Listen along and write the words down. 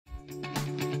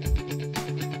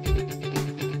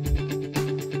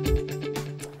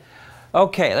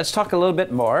Okay, let's talk a little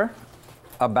bit more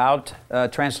about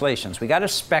translations. We got a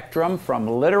spectrum from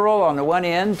literal on the one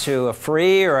end to a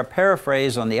free or a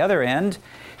paraphrase on the other end.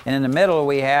 And in the middle,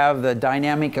 we have the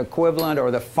dynamic equivalent or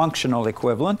the functional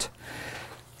equivalent.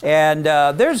 And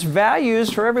there's values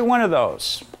for every one of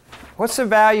those. What's the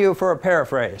value for a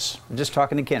paraphrase? I'm just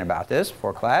talking to Ken about this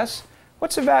before class.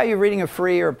 What's the value of reading a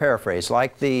free or a paraphrase?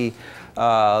 Like the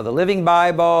Living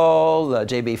Bible, the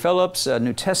J.B. Phillips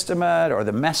New Testament, or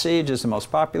the Message is the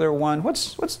most popular one.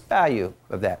 What's the value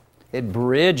of that? It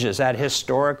bridges that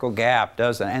historical gap,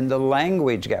 doesn't it? And the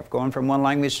language gap, going from one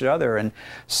language to the other. And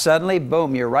suddenly,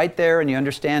 boom, you're right there and you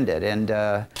understand it. And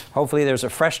hopefully there's a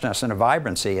freshness and a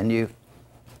vibrancy. And you've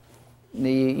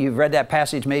read that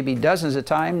passage maybe dozens of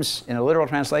times in a literal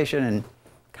translation and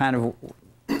kind of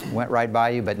went right by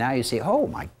you. But now you see, oh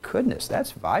my goodness,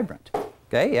 that's vibrant.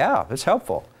 Okay, yeah, it's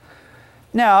helpful.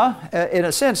 Now, in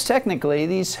a sense, technically,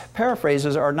 these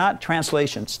paraphrases are not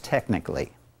translations,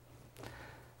 technically.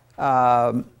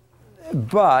 But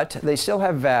they still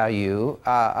have value.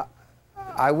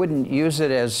 I wouldn't use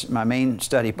it as my main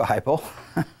study Bible,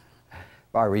 if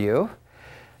I were you.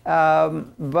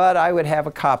 But I would have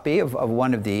a copy of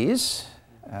one of these.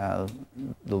 The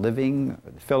Living,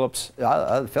 Phillips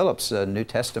New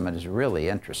Testament is really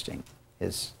interesting.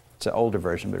 It's an older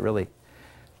version, but really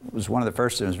it was one of the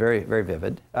first and it was very, very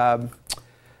vivid. The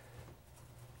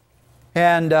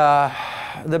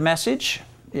Message,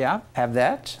 yeah, have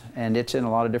that, and it's in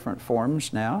a lot of different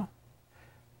forms now.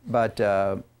 But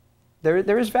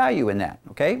there is value in that,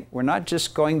 okay? We're not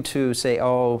just going to say,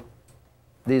 oh,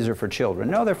 these are for children.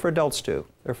 No, they're for adults too.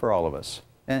 They're for all of us.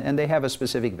 And they have a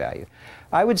specific value.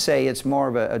 I would say it's more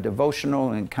of a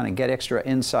devotional and kind of get extra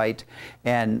insight.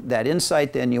 And that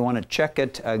insight, then you want to check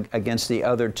it against the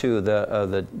other two,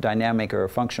 the dynamic or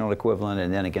functional equivalent,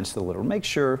 and then against the literal. Make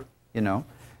sure, you know,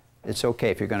 it's okay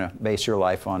if you're going to base your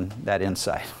life on that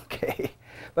insight, okay?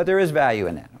 But there is value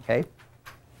in that, okay?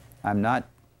 I'm not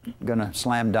going to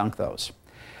slam dunk those.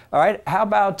 All right, how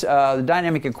about the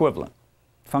dynamic equivalent,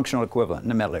 functional equivalent in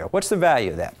the middle here? What's the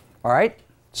value of that? All right,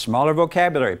 smaller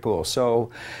vocabulary pool. So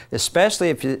especially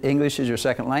if English is your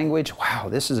second language, wow,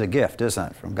 this is a gift,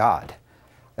 isn't it, from God?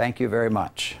 Thank you very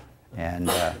much,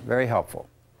 and very helpful,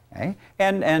 okay?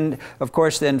 And of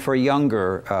course then for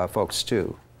younger folks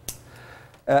too.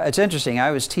 It's interesting,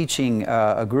 I was teaching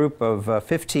a group of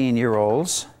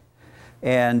 15-year-olds,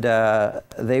 and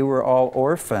they were all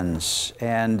orphans,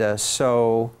 and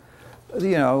so,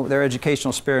 you know, their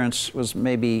educational experience was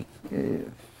maybe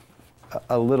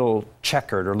a little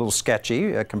checkered or a little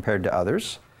sketchy compared to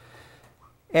others.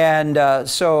 And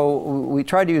so we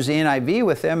tried to use the NIV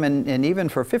with them, and even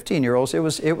for 15-year-olds,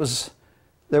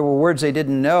 there were words they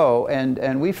didn't know,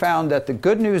 and we found that the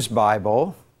Good News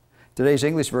Bible, today's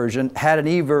English version, had an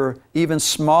even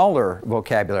smaller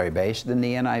vocabulary base than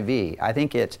the NIV. I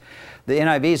think the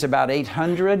NIV is about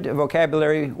 800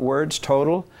 vocabulary words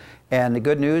total, and the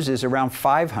Good News is around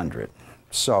 500.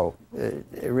 So it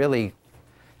really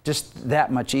just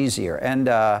that much easier. And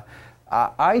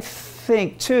I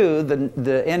think too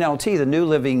the NLT, the New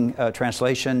Living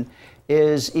Translation,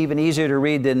 is even easier to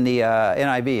read than the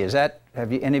NIV.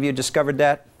 Have any of you discovered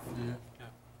that?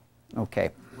 Yeah. Okay.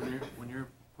 When you're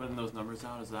putting those numbers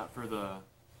out, is that for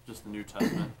just the New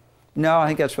Testament? No, I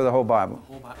think that's for the whole Bible.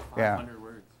 The whole Bible, 500 yeah.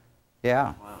 words.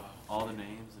 Yeah. Wow. All the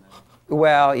names and everything.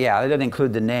 Well, yeah, it doesn't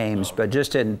include the names, but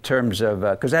just in terms of,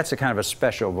 because that's a kind of a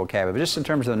special vocabulary, but just in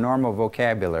terms of the normal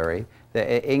vocabulary,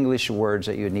 the English words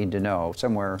that you need to know,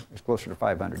 somewhere it's closer to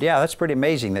 500. Yeah, that's pretty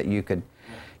amazing that you could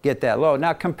get that low.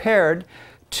 Now, compared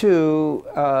to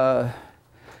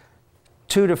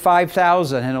 2,000 to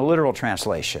 5,000 in a literal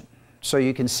translation. So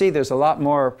you can see there's a lot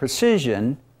more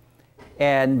precision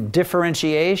and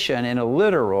differentiation in a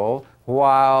literal,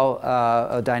 while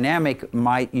a dynamic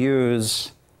might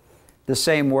use the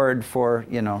same word for,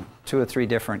 you know, 2 or 3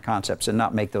 different concepts and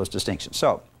not make those distinctions.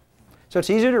 So it's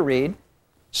easier to read,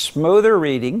 smoother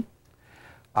reading.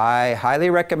 I highly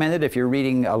recommend it if you're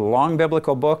reading a long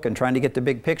biblical book and trying to get the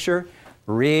big picture,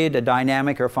 read a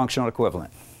dynamic or functional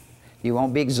equivalent. You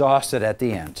won't be exhausted at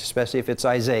the end, especially if it's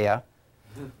Isaiah,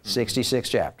 66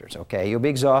 chapters, okay? You'll be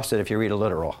exhausted if you read a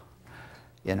literal.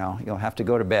 You know, you'll have to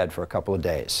go to bed for a couple of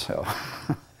days. So,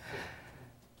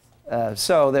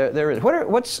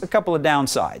 what's a couple of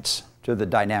downsides to the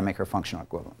dynamic or functional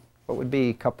equivalent? What would be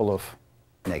a couple of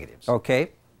negatives? Okay,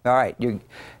 all right.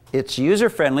 It's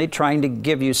user-friendly, trying to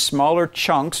give you smaller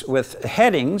chunks with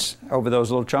headings over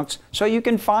those little chunks so you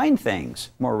can find things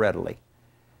more readily.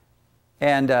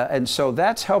 And so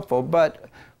that's helpful, but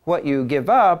what you give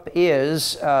up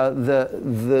is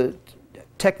the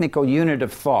technical unit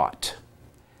of thought.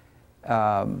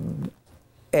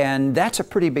 And that's a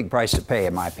pretty big price to pay,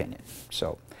 in my opinion.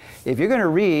 So if you're going to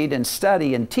read and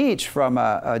study and teach from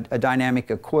a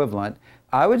dynamic equivalent,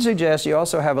 I would suggest you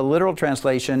also have a literal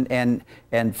translation, and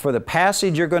for the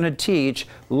passage you're going to teach,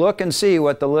 look and see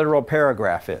what the literal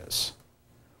paragraph is.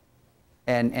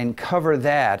 And cover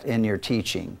that in your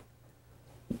teaching.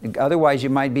 Otherwise, you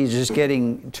might be just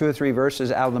getting 2 or 3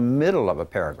 verses out of the middle of a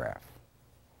paragraph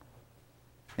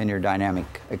in your dynamic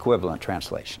equivalent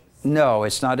translation. No,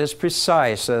 it's not as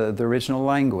precise, the original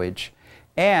language.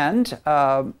 And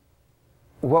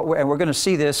we're going to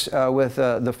see this with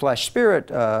the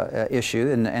flesh-spirit issue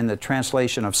and the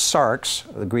translation of sarx,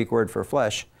 the Greek word for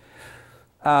flesh.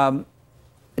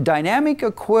 Dynamic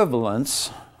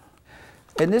equivalents,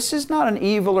 and this is not an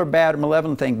evil or bad or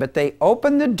malevolent thing, but they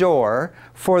open the door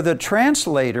for the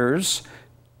translators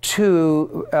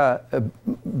to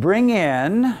bring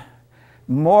in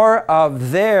more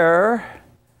of their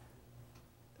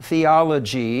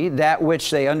theology, that which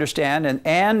they understand,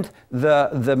 and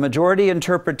the majority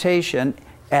interpretation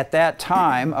at that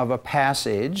time of a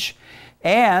passage,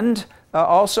 and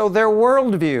also their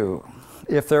worldview.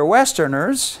 If they're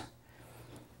Westerners,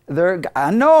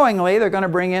 unknowingly they're going to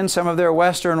bring in some of their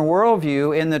Western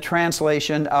worldview in the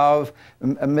translation of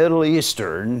Middle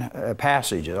Eastern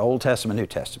passages, Old Testament, New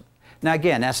Testament. Now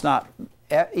again, that's not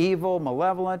evil,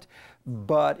 malevolent,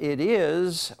 but it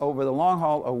is, over the long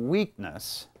haul, a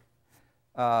weakness,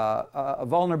 a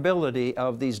vulnerability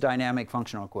of these dynamic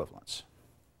functional equivalents.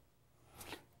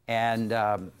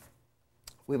 And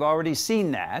we've already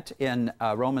seen that in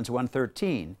Romans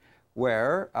 1:13,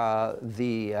 where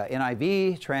the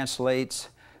NIV translates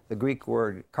the Greek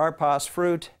word karpos,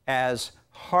 fruit, as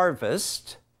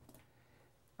harvest,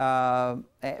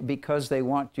 because they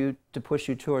want you to push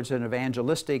you towards an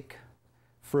evangelistic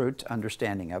fruit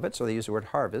understanding of it, so they use the word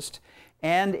harvest.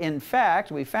 And in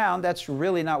fact, we found that's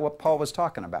really not what Paul was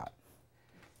talking about.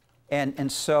 And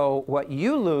so what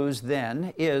you lose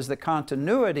then is the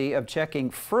continuity of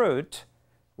checking fruit,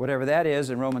 whatever that is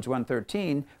in Romans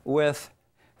 1:13, with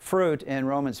fruit in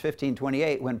Romans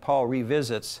 15:28 when Paul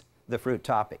revisits the fruit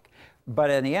topic. But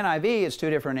in the NIV, it's 2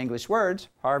 different English words,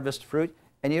 harvest, fruit,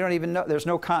 and you don't even know, there's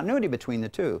no continuity between the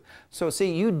two. So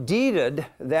see, you deeded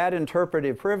that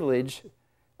interpretive privilege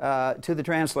to the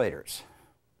translators.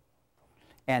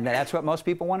 And that's what most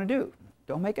people want to do.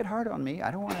 Don't make it hard on me. I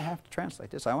don't want to have to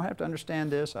translate this. I don't have to understand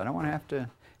this. I don't want to have to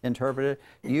interpret it.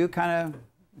 You kind of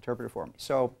interpret it for me.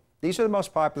 So these are the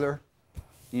most popular in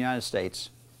the United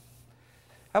States.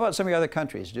 How about some of the other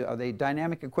countries? Are they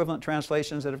dynamic equivalent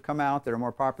translations that have come out that are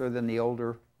more popular than the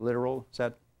older literal? Is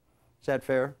that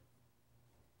fair?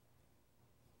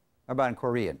 How about in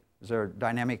Korean? Is there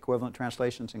dynamic equivalent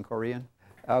translations in Korean?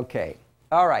 Okay.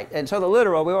 All right. And so the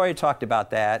literal, we already talked about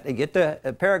that. They get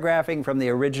the paragraphing from the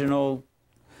original,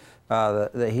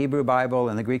 the Hebrew Bible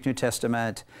and the Greek New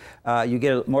Testament. You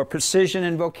get more precision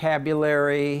in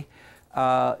vocabulary.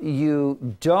 There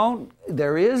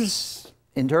is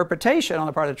interpretation on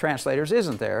the part of the translators,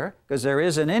 isn't there? Because there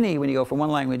isn't any, when you go from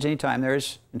one language, anytime there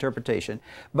is interpretation.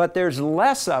 But there's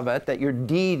less of it that you're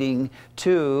deeding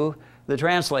to the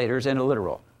translators in a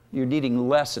literal. You're needing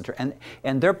less,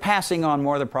 and they're passing on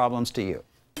more of the problems to you.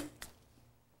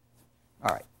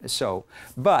 All right, so,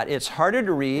 but it's harder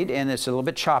to read, and it's a little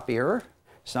bit choppier.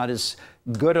 It's not as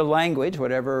good a language,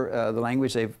 whatever the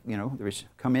language they've,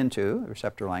 come into, the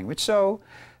receptor language. So,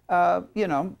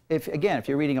 if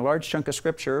you're reading a large chunk of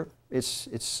Scripture,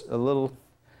 it's a little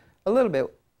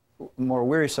bit more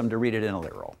wearisome to read it in a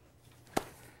literal.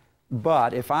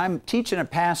 But if I'm teaching a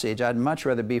passage, I'd much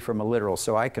rather be from a literal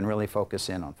so I can really focus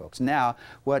in on folks. Now,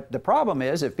 what the problem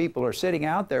is, if people are sitting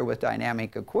out there with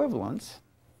dynamic equivalents,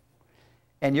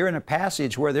 and you're in a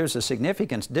passage where there's a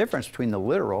significant difference between the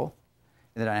literal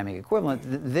and the dynamic equivalent,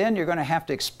 then you're going to have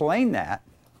to explain that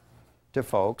to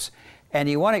folks. And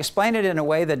you want to explain it in a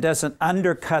way that doesn't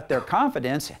undercut their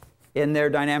confidence in their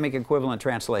dynamic equivalent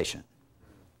translation.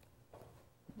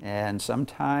 And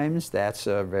sometimes that's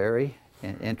a very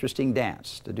interesting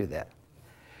dance to do that.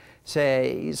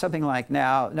 Say something like,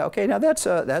 now that's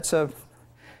a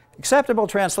acceptable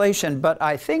translation, but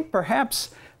I think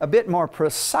perhaps a bit more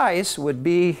precise would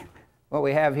be what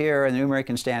we have here in the New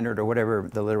American Standard or whatever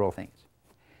the literal thing is.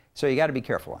 So you got to be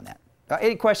careful on that.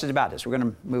 Any questions about this? We're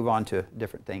going to move on to a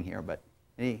different thing here, but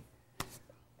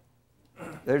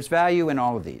there's value in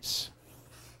all of these.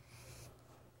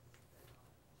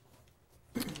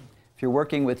 If you're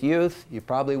working with youth, you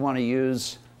probably want to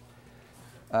use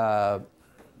the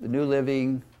New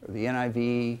Living or the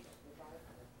NIV,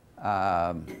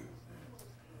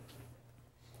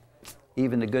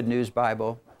 even the Good News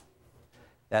Bible.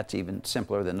 That's even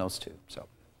simpler than those two. So,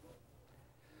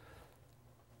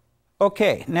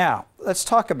 Okay, now let's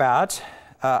talk about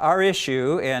our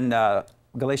issue in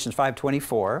Galatians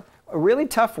 5:24, a really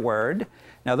tough word.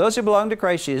 Now those who belong to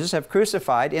Christ Jesus have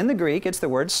crucified, in the Greek it's the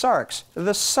word sarx,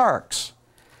 the sarx.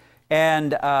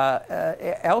 And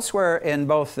elsewhere in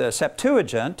both the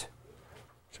Septuagint,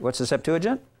 what's the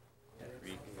Septuagint?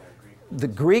 The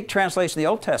Greek translation of the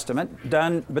Old Testament,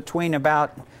 done between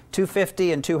about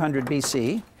 250 and 200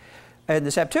 BC. And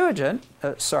the Septuagint,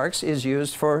 sarx, is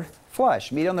used for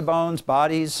flesh, meat on the bones,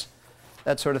 bodies,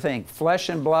 that sort of thing. Flesh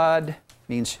and blood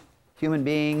means human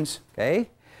beings, okay?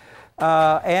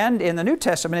 And in the New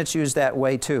Testament, it's used that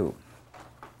way too.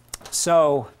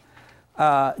 So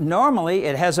normally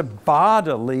it has a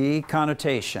bodily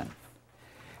connotation.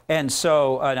 And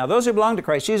so now those who belong to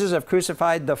Christ Jesus have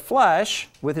crucified the flesh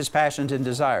with his passions and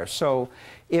desires. So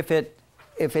if it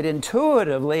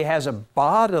intuitively has a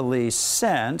bodily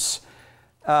sense,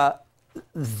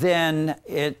 then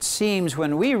it seems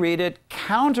when we read it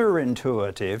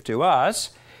counterintuitive to us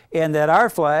in that our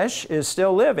flesh is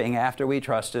still living after we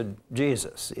trusted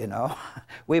Jesus, you know.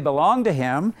 We belong to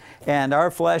him and our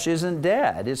flesh isn't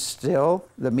dead. It's still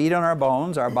the meat on our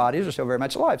bones, our bodies are still very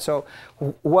much alive. So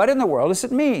what in the world does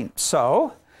it mean?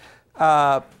 So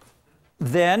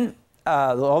then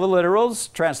all the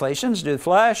literals, translations, do the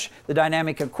flesh, the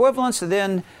dynamic equivalents,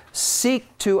 then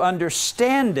seek to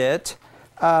understand it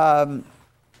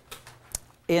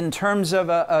in terms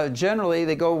of generally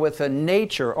they go with a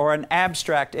nature or an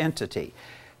abstract entity.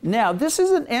 Now this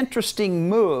is an interesting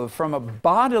move from a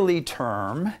bodily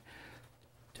term,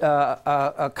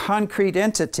 a concrete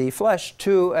entity, flesh,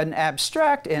 to an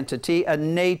abstract entity, a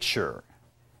nature.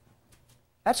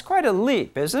 That's quite a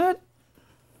leap, isn't it?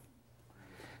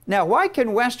 Now why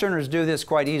can Westerners do this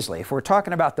quite easily? If we're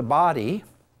talking about the body,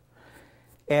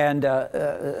 and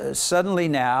suddenly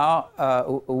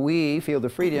now we feel the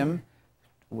freedom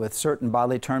with certain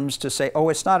bodily terms to say, oh,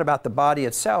 it's not about the body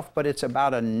itself, but it's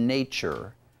about a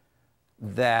nature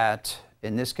that,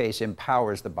 in this case,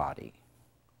 empowers the body.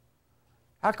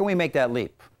 How can we make that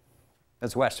leap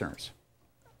as Westerners?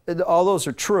 All those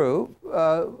are true,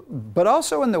 but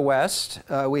also in the West,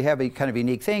 we have a kind of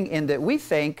unique thing in that we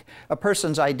think a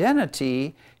person's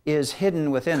identity is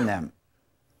hidden within them.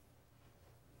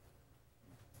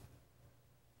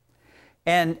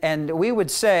 And we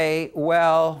would say,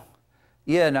 well,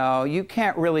 you know, you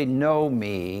can't really know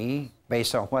me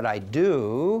based on what I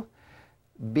do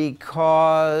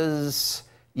because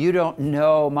you don't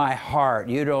know my heart,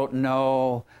 you don't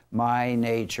know my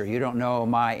nature, you don't know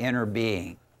my inner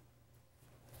being.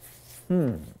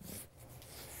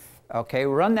 Okay,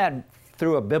 run that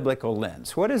through a biblical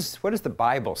lens. What does the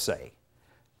Bible say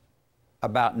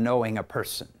about knowing a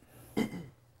person?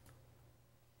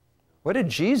 What did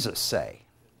Jesus say?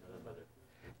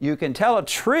 You can tell a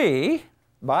tree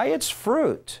by its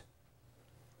fruit.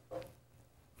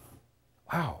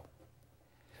 Wow.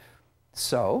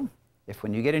 So, if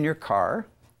when you get in your car,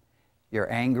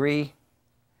 you're angry,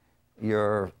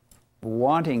 you're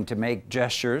wanting to make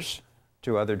gestures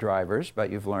to other drivers, but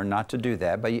you've learned not to do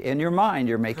that, but in your mind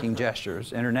you're making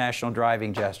gestures, international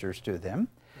driving gestures to them,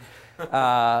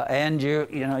 and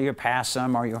you pass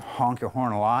them or you honk your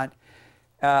horn a lot.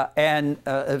 And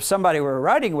if somebody were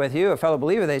riding with you, a fellow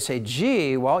believer, they say,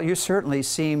 gee, Walt, you certainly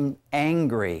seem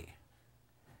angry.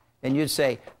 And you'd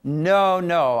say,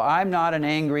 no, I'm not an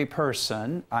angry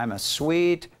person. I'm a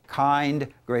sweet, kind,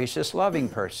 gracious, loving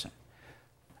person.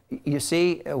 You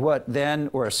see, what then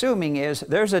we're assuming is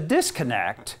there's a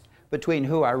disconnect between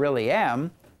who I really am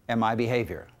and my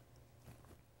behavior.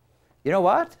 You know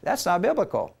what? That's not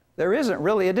biblical. There isn't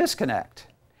really a disconnect.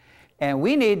 And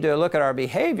we need to look at our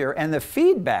behavior and the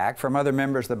feedback from other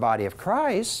members of the body of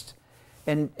Christ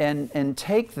and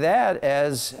take that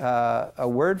as a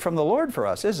word from the Lord for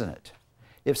us, isn't it?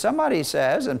 If somebody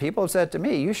says, and people have said to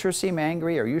me, you sure seem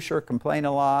angry, or you sure complain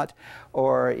a lot,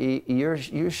 or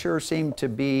you sure seem to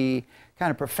be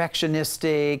kind of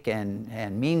perfectionistic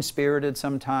and mean-spirited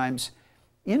sometimes,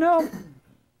 you know,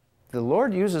 the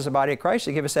Lord uses the body of Christ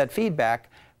to give us that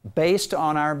feedback based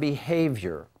on our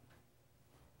behavior.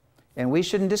 And we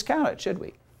shouldn't discount it, should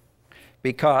we?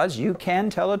 Because you can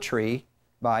tell a tree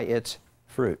by its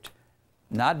fruit,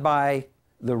 not by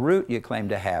the root you claim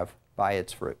to have, by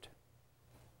its fruit.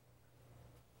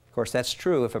 Of course, that's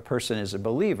true if a person is a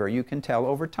believer. You can tell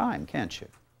over time, can't you?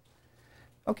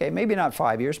 Okay, maybe not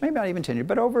 5 years, maybe not even 10 years,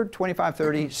 but over 25,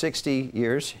 30, 60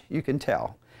 years, you can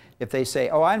tell. If they say,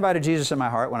 oh, I invited Jesus in my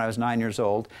heart when I was 9 years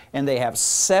old, and they have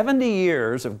 70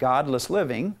 years of godless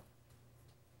living.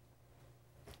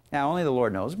 Now, only the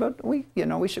Lord knows, but we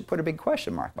should put a big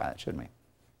question mark by that, shouldn't we?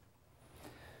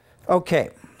 Okay,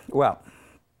 well,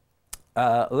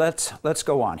 let's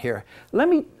go on here. Let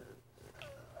me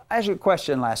ask you a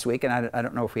question last week, and I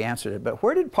don't know if we answered it, but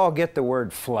where did Paul get the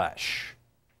word flesh?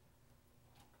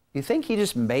 You think he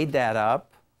just made that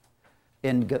up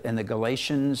in the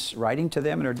Galatians writing to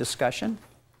them in our discussion?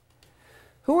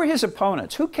 Who were his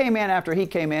opponents? Who came in after he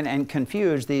came in and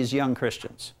confused these young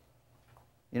Christians?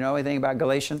 You know anything about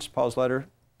Galatians, Paul's letter?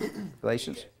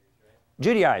 Galatians?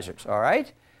 Judaizers, all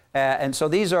right? And so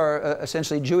these are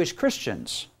essentially Jewish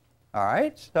Christians, all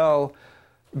right? So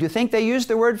do you think they used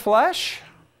the word flesh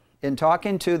in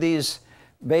talking to these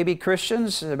baby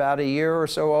Christians about a year or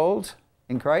so old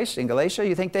in Christ, in Galatia?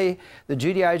 You think the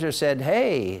Judaizers said,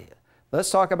 hey,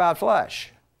 let's talk about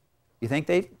flesh? You think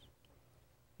they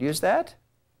used that?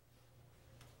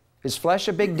 Is flesh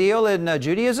a big deal in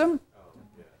Judaism?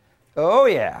 Oh,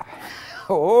 yeah.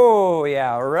 Oh,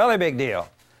 yeah, a really big deal.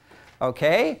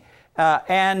 Okay?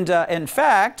 In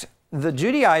fact, the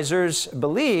Judaizers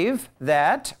believe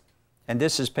that, and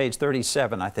this is page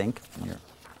 37, I think.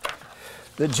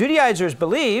 The Judaizers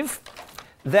believe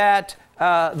that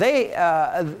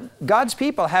God's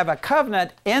people have a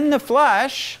covenant in the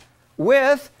flesh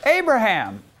with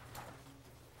Abraham.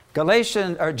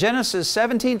 Genesis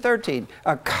 17:13,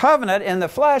 a covenant in the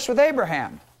flesh with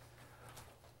Abraham.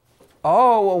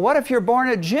 Oh, well, what if you're born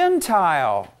a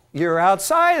Gentile? You're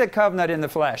outside the covenant in the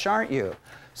flesh, aren't you?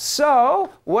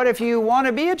 So, what if you want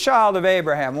to be a child of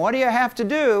Abraham? What do you have to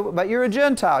do? But you're a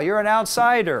Gentile, you're an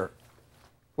outsider.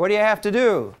 What do you have to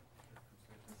do?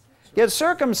 Get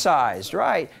circumcised,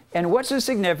 right? And what's the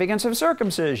significance of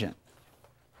circumcision?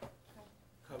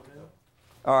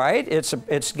 All right,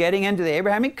 it's getting into the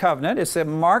Abrahamic covenant. It's the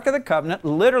mark of the covenant,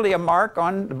 literally a mark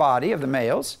on the body of the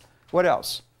males. What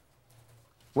else?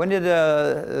 When did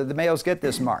the males get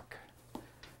this mark?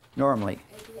 Normally?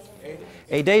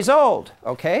 8 days old,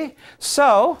 okay?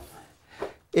 So,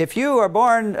 if you are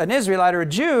born an Israelite or a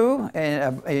Jew,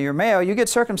 and you're male, you get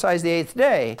circumcised the 8th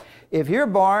day. If you're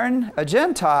born a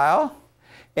Gentile,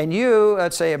 and you,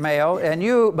 let's say a male, and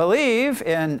you believe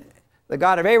in the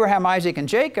God of Abraham, Isaac, and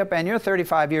Jacob, and you're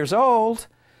 35 years old,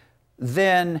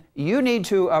 then you need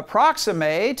to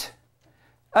approximate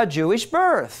a Jewish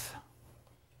birth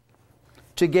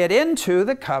to get into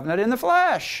the covenant in the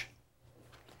flesh.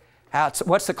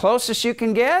 What's the closest you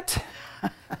can get?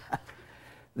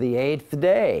 The 8th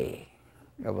day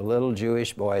of a little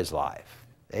Jewish boy's life.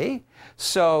 See?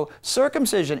 So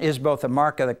circumcision is both a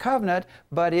mark of the covenant,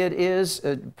 but it is,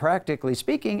 practically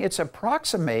speaking, it's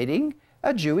approximating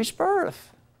a Jewish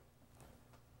birth,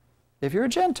 if you're a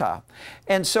Gentile.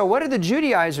 And so what did the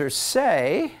Judaizers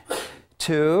say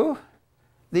to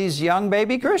these young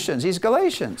baby Christians, these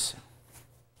Galatians?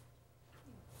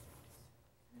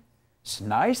 It's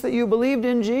nice that you believed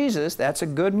in Jesus. That's a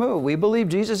good move. We believe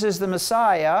Jesus is the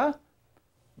Messiah,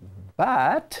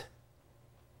 but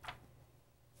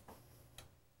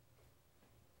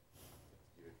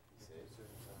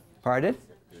pardon?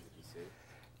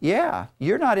 Yeah,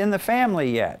 you're not in the family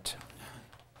yet.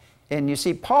 And you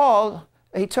see, Paul,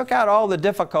 he took out all the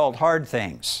difficult, hard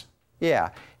things. Yeah,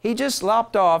 he just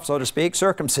lopped off, so to speak,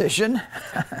 circumcision.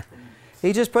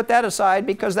 He just put that aside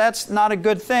because that's not a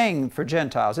good thing for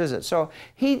Gentiles, is it? So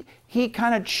he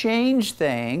kind of changed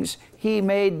things. He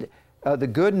made the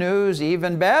good news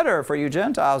even better for you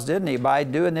Gentiles, didn't he, by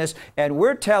doing this? And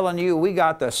we're telling you, we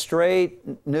got the straight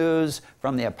news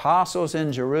from the apostles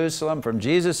in Jerusalem, from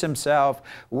Jesus himself.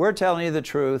 We're telling you the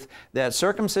truth that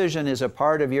circumcision is a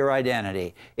part of your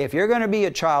identity. If you're going to be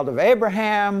a child of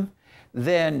Abraham,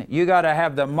 then you got to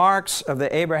have the marks of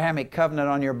the Abrahamic covenant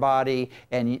on your body,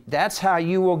 and that's how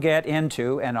you will get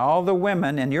into, and all the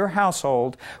women in your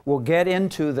household will get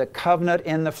into the covenant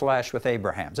in the flesh with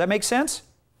Abraham. Does that make sense?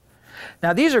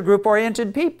 Now, these are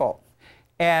group-oriented people,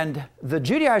 and the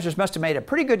Judaizers must have made a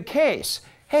pretty good case.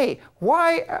 Hey,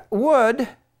 why would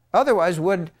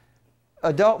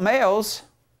adult males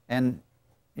and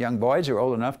young boys who are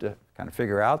old enough to kind of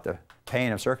figure out the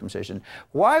pain of circumcision,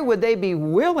 why would they be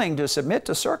willing to submit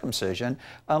to circumcision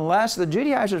unless the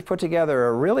Judaizers put together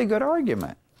a really good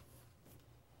argument?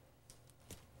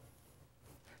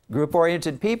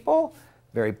 Group-oriented people,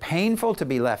 very painful to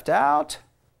be left out.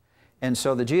 And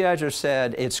so the Judaizers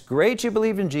said, it's great you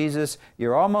believed in Jesus,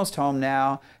 you're almost home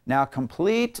now, now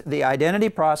complete the identity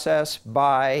process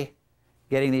by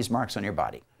getting these marks on your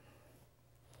body.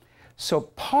 So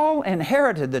Paul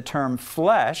inherited the term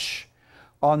flesh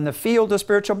on the field of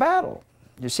spiritual battle.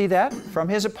 You see that? From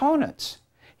his opponents.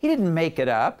 He didn't make it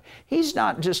up. He's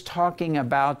not just talking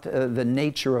about the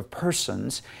nature of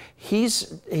persons.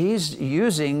 He's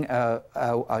using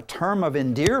a term of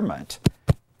endearment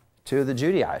to the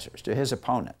Judaizers, to his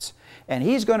opponents. And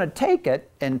he's going to take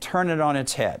it and turn it on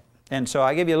its head. And so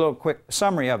I give you a little quick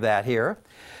summary of that here.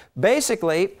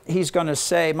 Basically, he's going to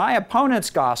say, my opponent's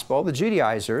gospel, the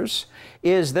Judaizers,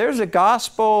 is there's a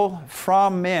gospel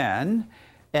from men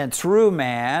and through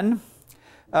man,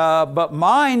 but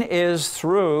mine is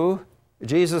through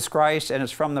Jesus Christ and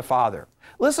it's from the Father.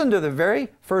 Listen to the very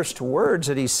first words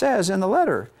that he says in the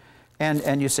letter.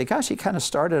 And you say, gosh, he kind of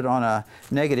started on a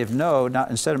negative note.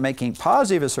 Instead of making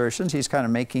positive assertions, he's kind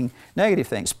of making negative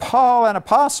things. Paul, an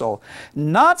apostle,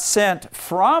 not sent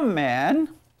from men,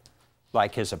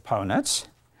 like his opponents,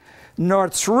 nor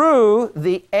through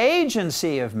the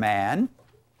agency of man,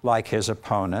 like his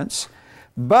opponents,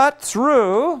 but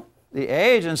through the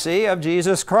agency of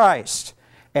Jesus Christ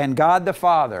and God the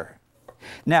Father.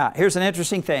 Now, here's an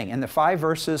interesting thing. In the 5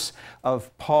 verses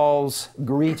of Paul's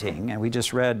greeting, and we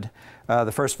just read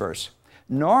the first verse,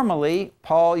 normally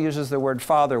Paul uses the word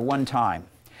Father 1 time.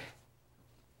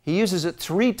 He uses it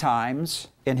 3 times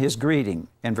in his greeting,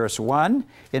 in verse 1,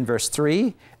 in verse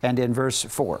 3, and in verse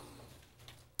 4.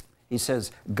 He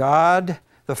says, God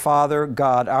the Father,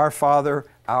 God our Father,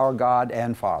 our God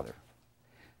and Father.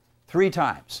 3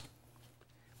 times.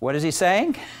 What is he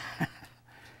saying? That's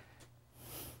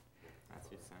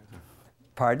who sent him.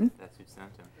 Pardon? That's who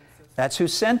sent him. That's who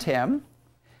sent him.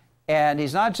 And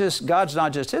God's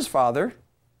not just his Father,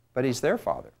 but he's their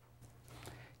Father.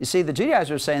 You see, the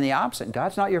Judaizers are saying the opposite.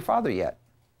 God's not your father yet,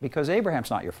 because Abraham's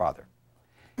not your father.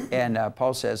 And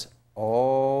Paul says,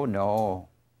 oh, no.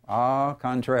 Au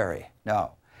contrary.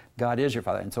 No. God is your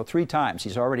father. And so 3 times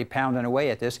he's already pounding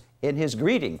away at this in his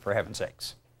greeting, for heaven's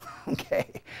sakes.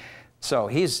 Okay. So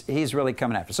he's really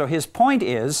coming after. So his point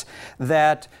is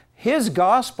that his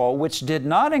gospel, which did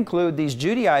not include these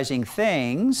Judaizing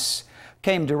things,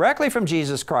 came directly from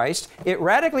Jesus Christ. It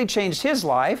radically changed his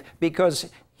life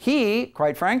because he,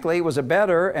 quite frankly, was a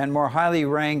better and more highly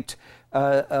ranked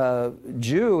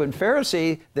Jew and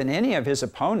Pharisee than any of his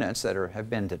opponents that have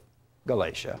been to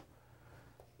Galatia.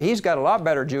 He's got a lot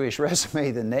better Jewish resume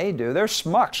than they do. They're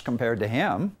schmucks compared to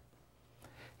him.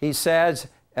 He says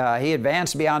he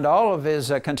advanced beyond all of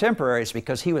his contemporaries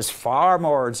because he was far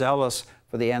more zealous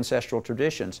for the ancestral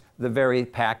traditions, the very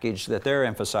package that they're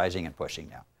emphasizing and pushing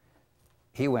now.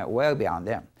 He went way beyond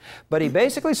them. But he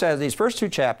basically says in these first 2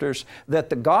 chapters that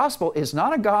the gospel is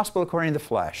not a gospel according to the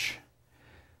flesh.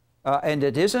 And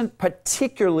it isn't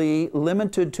particularly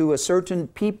limited to a certain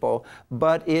people,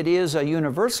 but it is a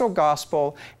universal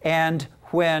gospel. And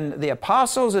when the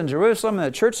apostles in Jerusalem and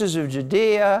the churches of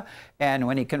Judea, and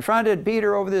when he confronted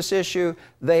Peter over this issue,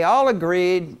 they all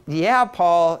agreed, yeah,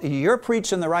 Paul, you're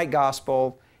preaching the right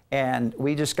gospel, and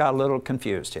we just got a little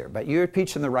confused here, but you're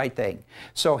preaching the right thing.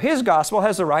 So his gospel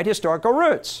has the right historical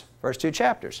roots, first 2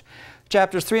 chapters.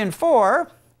 Chapters 3 and 4,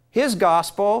 his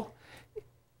gospel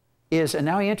is, and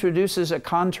now he introduces a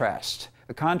contrast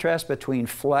between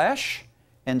flesh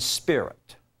and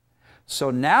spirit.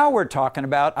 So now we're talking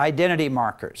about identity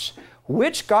markers.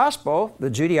 Which gospel, the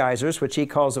Judaizers, which he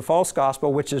calls a false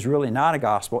gospel, which is really not a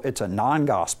gospel, it's a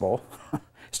non-gospel.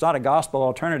 It's not a gospel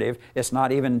alternative. It's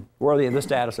not even worthy of the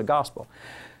status of gospel.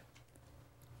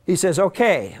 He says,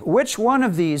 okay, which one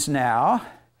of these now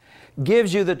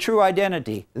gives you the true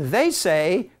identity? They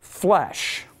say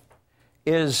flesh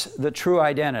is the true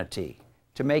identity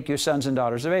to make you sons and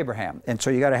daughters of Abraham. And so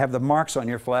you got to have the marks on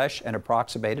your flesh and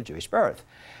approximate a Jewish birth.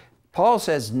 Paul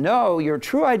says, no, your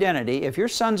true identity, if you're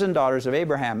sons and daughters of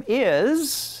Abraham,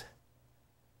 is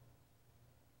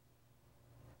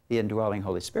the indwelling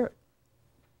Holy Spirit.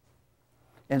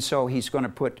 And so he's going to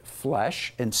put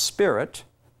flesh and spirit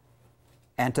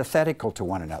antithetical to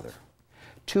one another.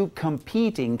 2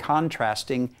 competing,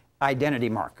 contrasting identity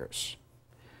markers.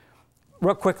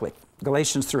 Real quickly,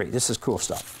 Galatians 3. This is cool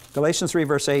stuff. Galatians 3,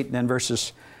 verse 8, and then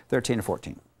verses 13 and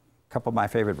 14. A couple of my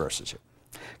favorite verses here.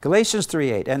 Galatians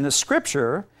 3:8. And the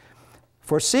Scripture,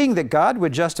 foreseeing that God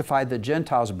would justify the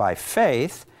Gentiles by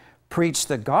faith, preached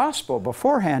the gospel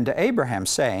beforehand to Abraham,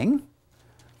 saying,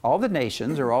 all the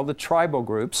nations, or all the tribal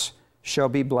groups, shall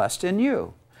be blessed in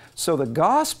you. So the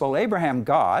gospel Abraham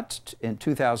got in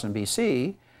 2000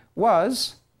 BC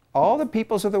was, all the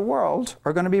peoples of the world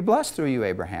are going to be blessed through you,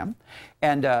 Abraham.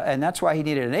 And that's why he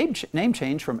needed a name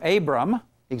change from Abram,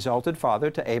 exalted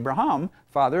father, to Abraham,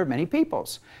 father of many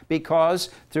peoples. Because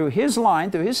through his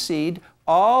line, through his seed,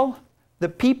 all the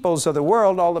peoples of the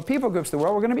world, all the people groups of the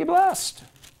world were going to be blessed.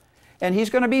 And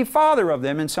he's going to be father of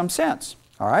them in some sense.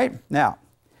 All right? Now,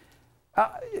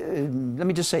 let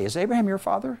me just say, is Abraham your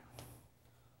father?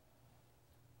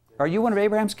 Are you one of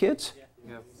Abraham's kids?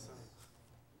 Yeah.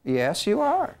 Yes, you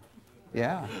are.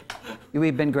 Yeah.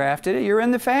 We've been grafted. You're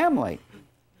in the family.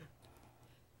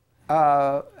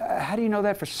 How do you know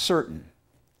that for certain?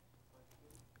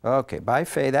 Okay, by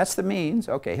faith, that's the means.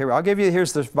 Okay, here, I'll give you,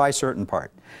 here's the by certain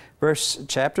part.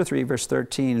 Chapter 3, verse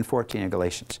 13 and 14 of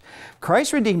Galatians.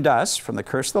 Christ redeemed us from the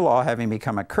curse of the law, having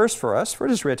become a curse for us, for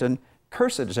it is written,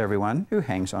 cursed is everyone who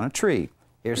hangs on a tree.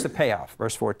 Here's the payoff,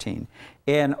 verse 14.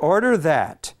 In order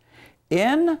that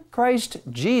in Christ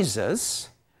Jesus,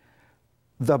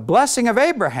 the blessing of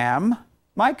Abraham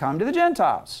might come to the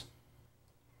Gentiles.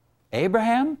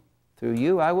 Abraham, through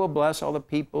you I will bless all the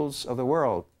peoples of the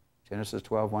world. Genesis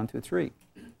 12, 1 through 3.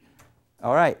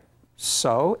 All right.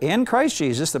 So, in Christ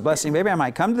Jesus, the blessing of Abraham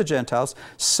might come to the Gentiles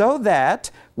so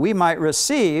that we might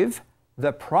receive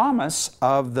the promise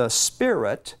of the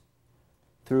Spirit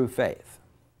through faith.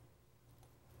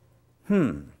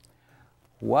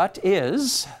 What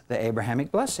is the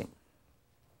Abrahamic blessing?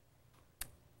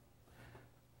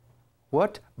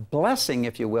 What blessing,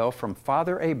 if you will, from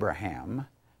Father Abraham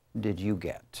did you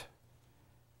get?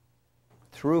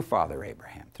 Through Father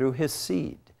Abraham, through his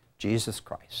seed, Jesus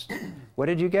Christ. What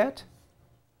did you get?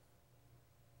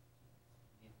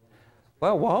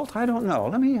 Well, Walt, I don't know.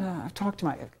 Let me talk to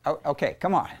my... Okay,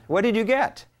 come on. What did you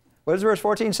get? What does verse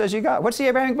 14 says you got? What's the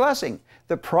Abrahamic blessing?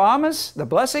 The promise, the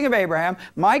blessing of Abraham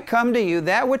might come to you,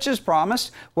 that which is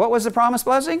promised. What was the promised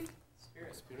blessing?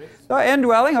 Spirit. The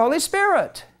indwelling Holy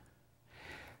Spirit.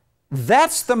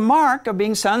 That's the mark of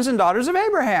being sons and daughters of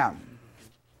Abraham.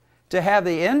 To have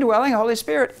the indwelling Holy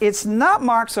Spirit. It's not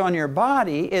marks on your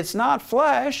body. It's not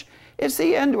flesh. It's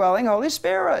the indwelling Holy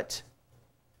Spirit.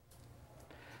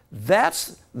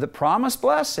 That's the promised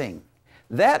blessing.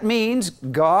 That means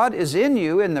God is in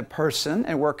you in the person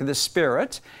and work of the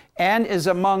Spirit and is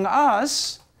among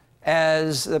us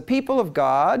as the people of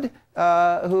God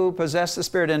who possess the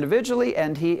Spirit individually,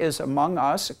 and He is among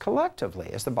us collectively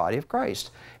as the body of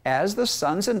Christ, as the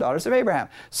sons and daughters of Abraham.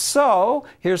 So,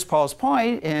 here's Paul's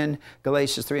point in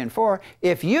Galatians 3 and 4.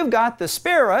 If you've got the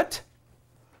Spirit,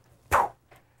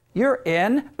 you're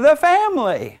in the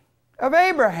family of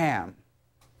Abraham.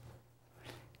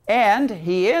 And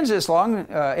he ends this long,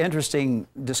 interesting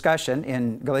discussion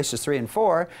in Galatians 3 and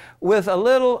 4 with a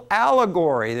little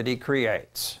allegory that he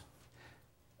creates.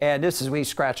 And this is, we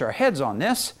scratch our heads on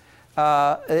this.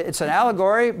 It's an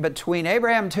allegory between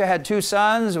Abraham, who had two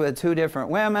sons with two different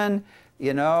women,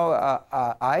 you know,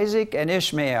 Isaac and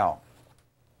Ishmael.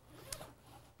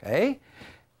 Okay?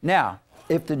 Now,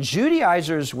 if the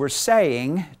Judaizers were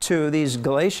saying to these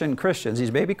Galatian Christians, these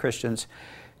baby Christians,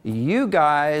 you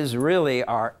guys really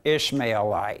are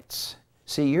Ishmaelites.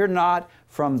 See, you're not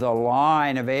from the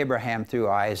line of Abraham through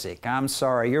Isaac. I'm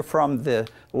sorry, you're from the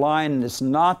line that's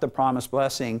not the promised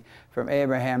blessing from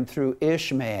Abraham through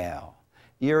Ishmael.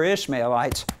 You're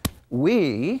Ishmaelites.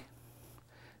 We,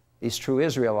 these true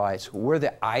Israelites, we're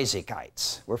the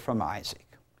Isaacites. We're from Isaac.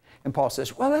 And Paul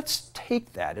says, well, let's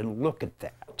take that and look at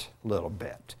that a little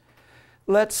bit.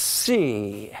 Let's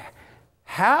see.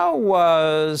 How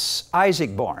was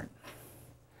Isaac born?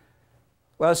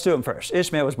 Well, let's do them first.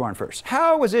 Ishmael was born first.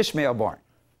 How was Ishmael born?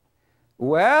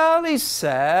 Well, he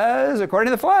says,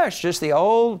 according to the flesh, just the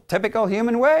old typical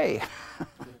human way.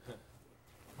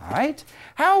 All right?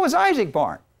 How was Isaac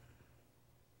born?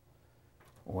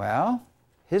 Well,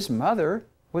 his mother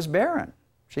was barren.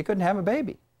 She couldn't have a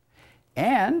baby.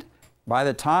 And by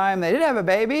the time they did have a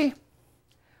baby,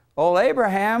 old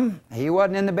Abraham, he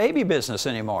wasn't in the baby business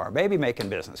anymore, baby making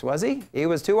business, was he? He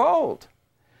was too old.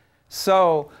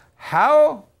 So,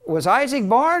 how was Isaac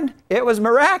born? It was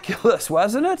miraculous,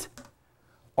 wasn't it?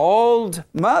 Old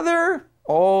mother,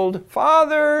 old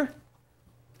father.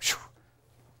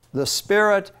 The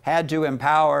Spirit had to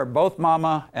empower both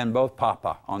mama and both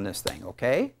papa on this thing,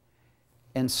 okay?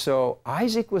 And so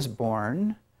Isaac was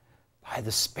born by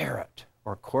the Spirit,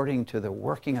 or according to the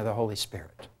working of the Holy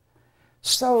Spirit.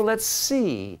 So let's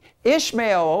see.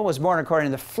 Ishmael was born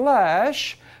according to the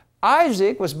flesh.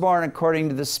 Isaac was born according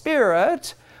to the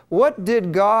Spirit. What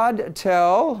did God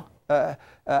tell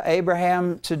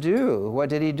Abraham to do? What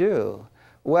did he do?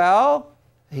 Well,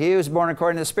 he who was born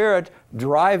according to the Spirit,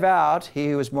 drive out he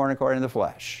who was born according to the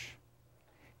flesh.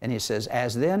 And he says,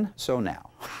 as then, so now.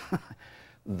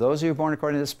 Those who are born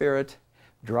according to the Spirit,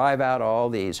 drive out all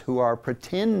these who are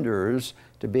pretenders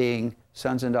to being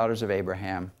sons and daughters of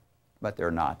Abraham, but they're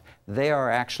not. They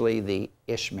are actually the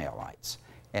Ishmaelites.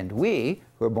 And we,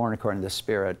 who are born according to the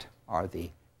Spirit, are the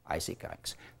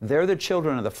Isaacites. They're the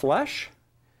children of the flesh.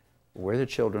 We're the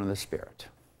children of the Spirit.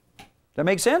 Does that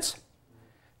make sense?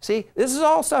 See, this is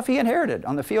all stuff he inherited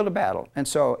on the field of battle. And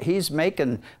so he's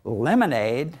making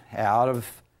lemonade out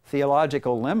of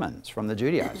theological lemons from the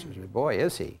Judaizers. Boy,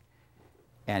 is he.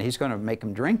 And he's going to make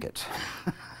them drink it.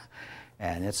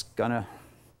 And it's going to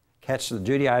catch the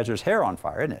Judaizers' hair on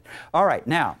fire, isn't it? All right,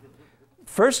 now,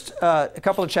 First, a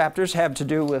couple of chapters have to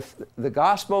do with the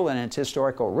gospel and its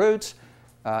historical roots.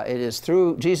 It is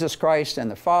through Jesus Christ and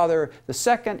the Father. The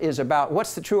second is about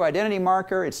what's the true identity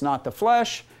marker. It's not the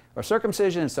flesh or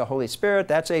circumcision, it's the Holy Spirit.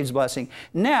 That's Abe's blessing.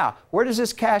 Now, where does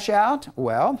this cash out?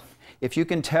 Well, if you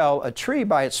can tell a tree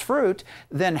by its fruit,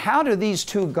 then how do these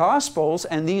two gospels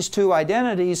and these two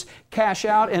identities cash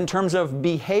out in terms of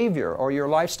behavior or your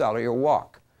lifestyle or your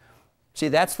walk? See,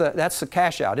 that's the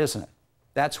cash out, isn't it?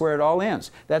 That's where it all ends.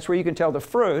 That's where you can tell the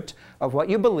fruit of what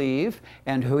you believe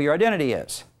and who your identity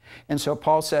is. And so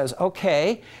Paul says,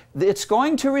 okay, it's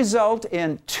going to result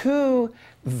in two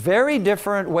very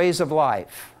different ways of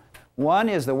life. One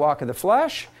is the walk of the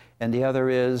flesh, and the other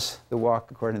is the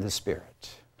walk according to the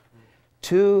Spirit.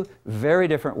 Two very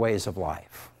different ways of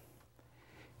life.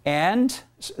 And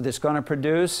it's going to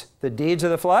produce the deeds of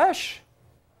the flesh,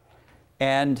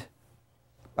 and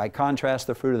by contrast,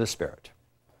 the fruit of the Spirit.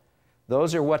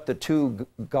 Those are what the two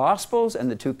gospels and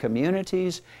the two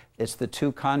communities, it's the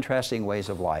two contrasting ways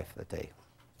of life that they.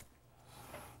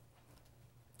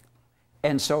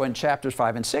 And so in chapters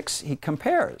 5 and 6, he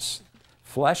compares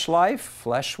flesh life,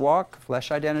 flesh walk,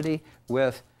 flesh identity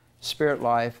with spirit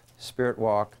life, spirit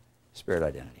walk, spirit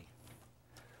identity.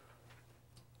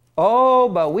 Oh,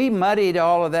 but we muddied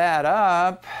all of that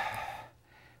up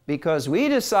because we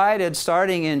decided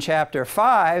starting in chapter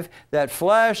 5 that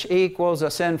flesh equals a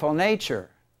sinful nature.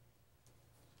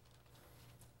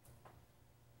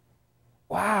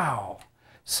 Wow.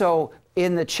 So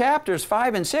in the chapters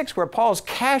 5 and 6 where Paul's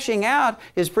cashing out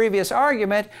his previous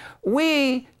argument,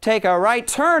 we take a right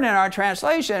turn in our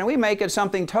translation and we make it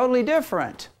something totally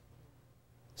different.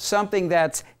 Something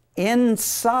that's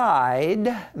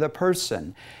inside the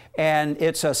person. And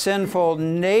it's a sinful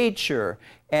nature.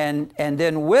 And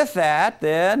then with that,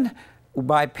 then,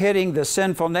 by pitting the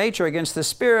sinful nature against the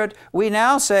Spirit, we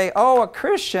now say, oh, a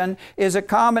Christian is a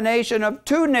combination of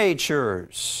two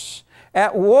natures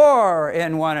at war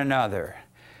in one another.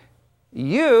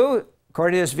 You,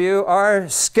 according to this view, are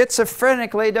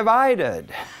schizophrenically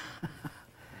divided.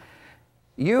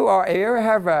 You ever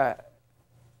have a,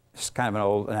 it's kind of an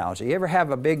old analogy, you ever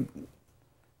have a big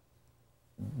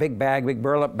bag, big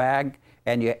burlap bag,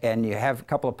 and you have a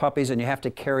couple of puppies and you have to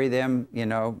carry them, you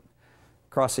know,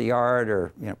 across the yard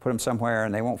or, you know, put them somewhere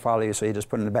and they won't follow you, so you just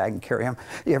put them in the bag and carry them.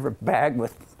 You have a bag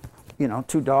with, you know,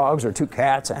 2 dogs or 2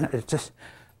 cats, and it's just,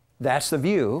 that's the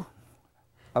view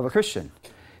of a Christian,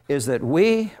 is that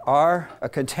we are a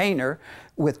container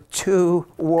with 2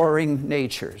 warring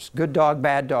natures, good dog,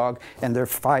 bad dog, and they're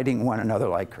fighting one another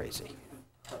like crazy.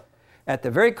 At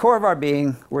the very core of our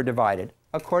being, we're divided,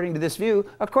 according to this view,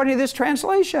 according to this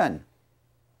translation.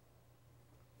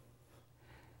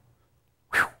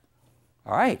 Whew.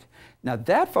 All right. Now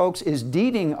that, folks, is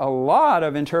deeding a lot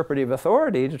of interpretive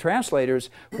authority to translators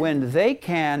when they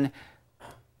can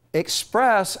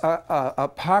express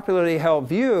a popularly held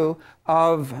view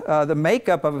of the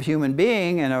makeup of a human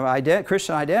being and of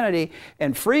Christian identity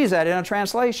and freeze that in a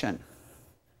translation.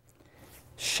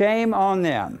 Shame on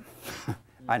them.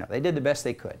 I know, they did the best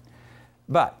they could.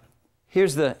 But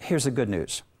here's the good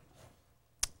news.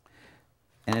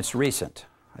 And it's recent.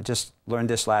 I just learned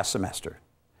this last semester.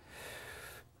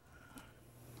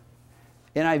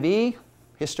 NIV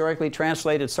historically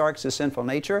translated Sark's sinful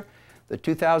nature. The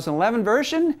 2011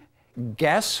 version,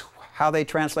 guess how they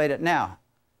translate it now?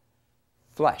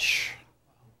 Flesh.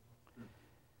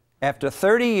 After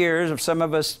 30 years of some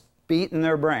of us beating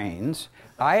their brains,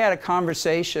 I had a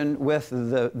conversation with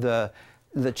the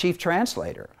chief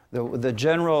translator, the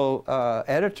general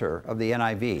editor of the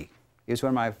NIV. He was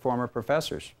one of my former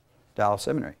professors, Dallas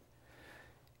Seminary.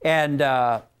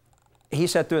 And he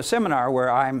sat through a seminar where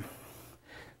I'm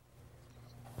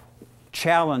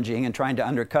challenging and trying to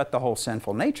undercut the whole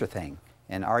sinful nature thing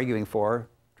and arguing for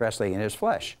translating his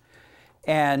flesh.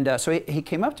 And so he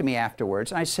came up to me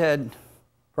afterwards and I said,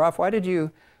 Rolf, why did you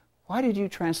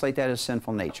translate that as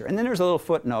sinful nature? And then there's a little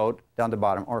footnote down the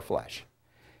bottom, or flesh.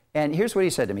 And here's what he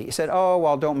said to me. He said, oh,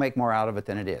 well, don't make more out of it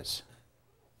than it is.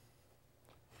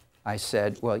 I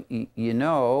said, well, you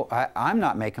know, I'm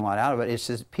not making a lot out of it. It's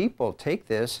just people take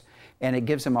this and it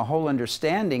gives them a whole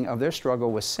understanding of their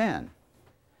struggle with sin.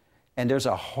 And there's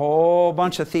a whole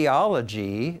bunch of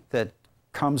theology that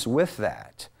comes with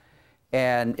that.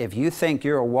 And if you think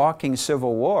you're a walking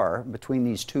civil war between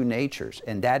these two natures,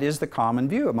 and that is the common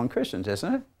view among Christians,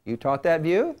 isn't it? You taught that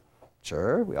view?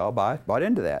 Sure, we all bought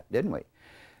into that, didn't we?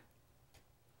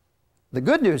 The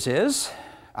good news is,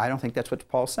 I don't think that's what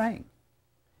Paul's saying.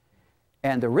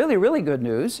 And the really, really good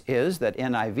news is that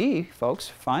NIV folks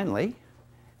finally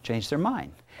changed their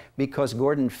mind. Because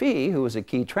Gordon Fee, who was a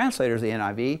key translator of the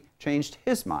NIV, changed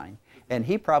his mind. And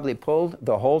he probably pulled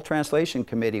the whole translation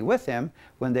committee with him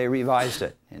when they revised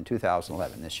it in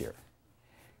 2011, this year.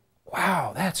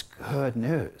 Wow, that's good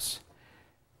news.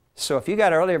 So if you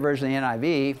got an earlier version of the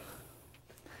NIV,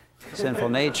 sinful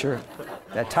nature,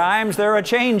 at times they're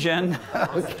a-changing,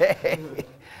 okay?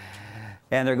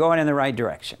 And they're going in the right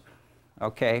direction,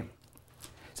 okay?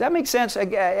 Does that make sense?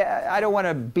 I don't want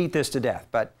to beat this to death,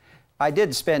 but I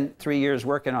did spend 3 years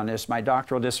working on this. My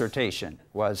doctoral dissertation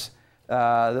was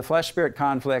the flesh-spirit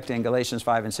conflict in Galatians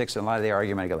 5 and 6 and a lot of the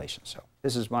argument of Galatians. So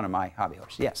this is one of my hobby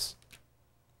horses. Yes?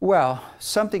 Well,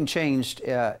 something changed.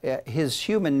 His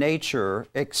human nature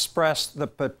expressed the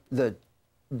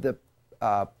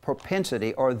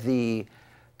propensity or the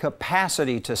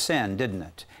capacity to sin, didn't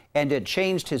it? And it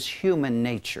changed his human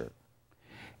nature.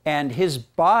 And his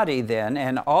body then,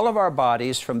 and all of our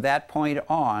bodies from that point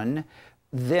on,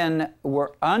 then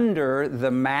were under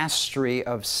the mastery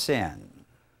of sin.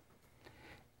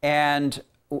 And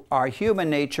our human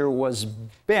nature was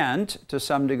bent to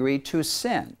some degree to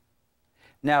sin.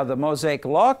 Now, the Mosaic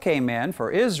Law came in for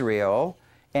Israel,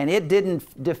 and it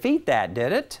didn't defeat that,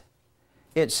 did it?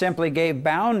 It simply gave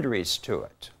boundaries to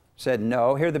it. Said,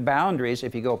 no, here are the boundaries.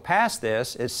 If you go past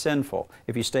this, it's sinful.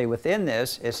 If you stay within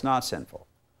this, it's not sinful.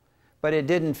 But it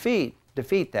didn't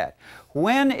defeat that.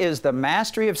 When is the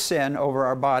mastery of sin over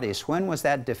our bodies? When was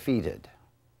that defeated?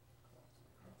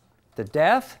 The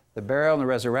death, the burial, and the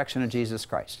resurrection of Jesus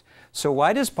Christ. So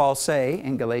why does Paul say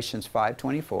in Galatians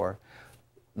 5:24,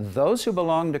 those who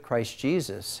belong to Christ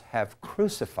Jesus have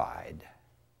crucified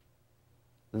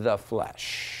the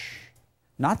flesh?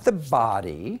 Not the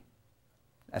body,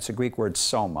 that's a Greek word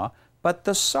soma, but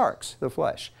the sarx, the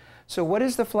flesh. So what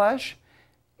is the flesh?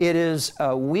 It is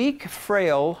a weak,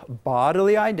 frail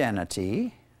bodily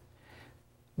identity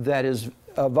that is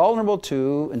vulnerable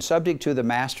to and subject to the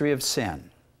mastery of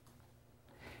sin.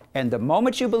 And the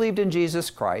moment you believed in Jesus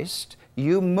Christ,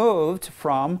 you moved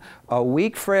from a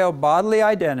weak, frail bodily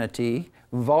identity,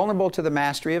 vulnerable to the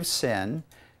mastery of sin.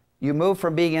 You moved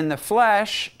from being in the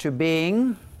flesh to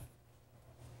being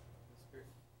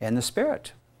in the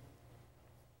Spirit.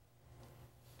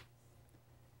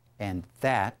 And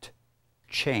that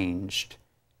changed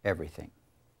everything.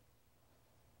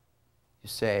 You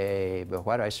say, but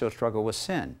why do I still struggle with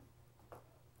sin?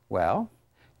 Well,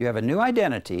 you have a new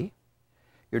identity.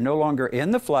 You're no longer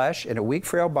in the flesh, in a weak,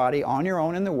 frail body, on your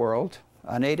own in the world,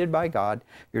 unaided by God.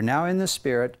 You're now in the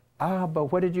Spirit.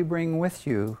 But what did you bring with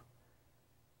you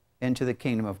into the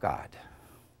kingdom of God?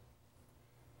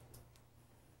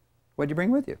 What did you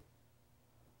bring with you?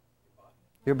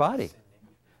 Your body.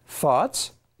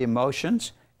 Thoughts,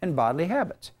 emotions, and bodily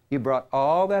habits. You brought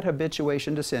all that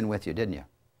habituation to sin with you, didn't you?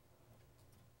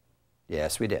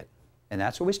 Yes, we did. And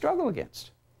that's what we struggle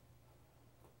against.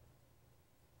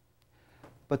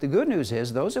 But the good news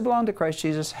is, those who belong to Christ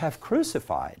Jesus have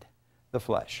crucified the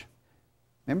flesh.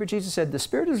 Remember, Jesus said, the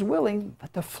spirit is willing,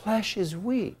 but the flesh is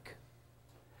weak.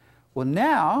 Well,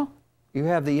 now you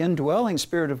have the indwelling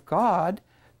Spirit of God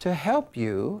to help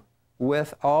you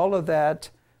with all of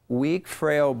that weak,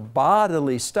 frail,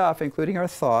 bodily stuff, including our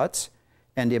thoughts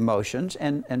and emotions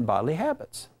and bodily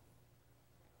habits.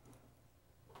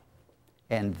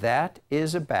 And that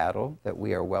is a battle that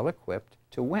we are well equipped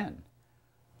to win.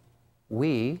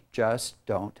 We just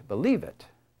don't believe it.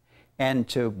 And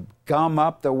to gum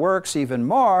up the works even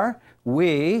more,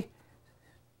 we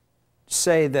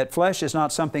say that flesh is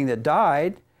not something that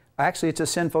died. Actually, it's a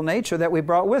sinful nature that we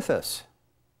brought with us.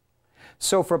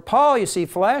 So for Paul, you see,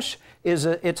 flesh it's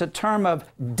a term of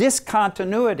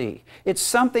discontinuity. It's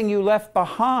something you left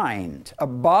behind, a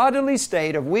bodily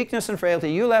state of weakness and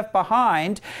frailty you left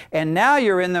behind, and now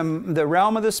you're in the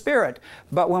realm of the Spirit.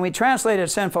 But when we translate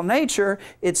it sinful nature,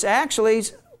 it's actually,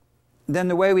 then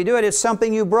the way we do it, it's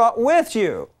something you brought with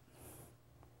you.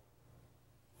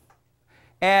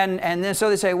 And then so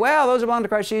they say, well, those who belong to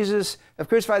Christ Jesus have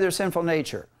crucified their sinful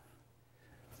nature.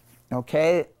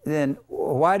 Okay, then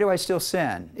why do I still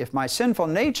sin? If my sinful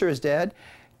nature is dead,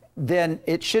 then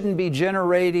it shouldn't be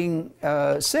generating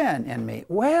sin in me.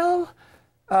 Well,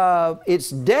 it's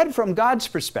dead from God's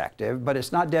perspective, but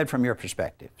it's not dead from your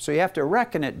perspective. So you have to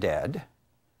reckon it dead.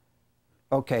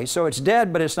 Okay, so it's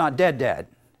dead, but it's not dead.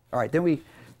 All right, then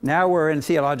now we're in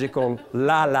theological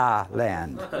la-la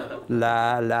land.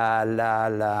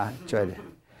 La.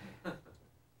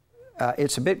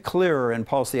 It's a bit clearer in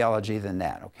Paul's theology than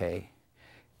that, okay?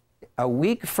 A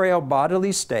weak, frail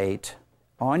bodily state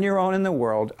on your own in the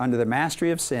world under the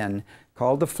mastery of sin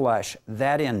called the flesh,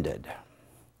 that ended.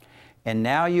 And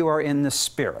now you are in the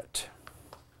Spirit.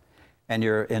 And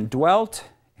you're indwelt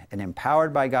and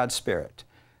empowered by God's Spirit.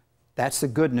 That's the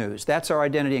good news. That's our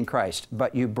identity in Christ.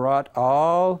 But you brought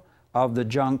all of the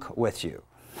junk with you.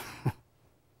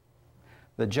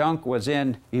 The junk was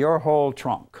in your whole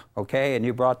trunk, okay? And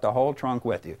you brought the whole trunk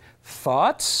with you.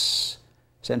 Thoughts,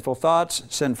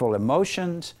 sinful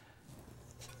emotions,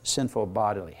 sinful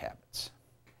bodily habits.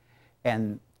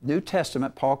 And New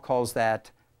Testament, Paul calls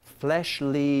that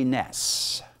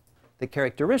fleshliness, the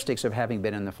characteristics of having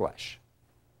been in the flesh.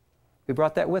 We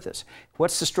brought that with us.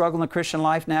 What's the struggle in the Christian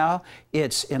life now?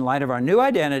 It's in light of our new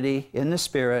identity in the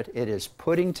Spirit, it is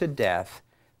putting to death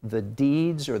the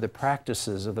deeds or the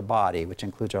practices of the body, which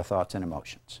includes our thoughts and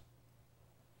emotions.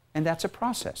 And that's a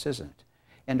process, isn't it?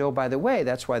 And oh, by the way,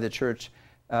 that's why the church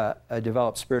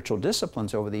developed spiritual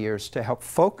disciplines over the years to help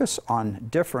focus on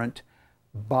different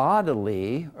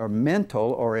bodily or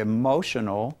mental or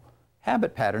emotional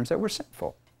habit patterns that were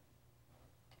sinful,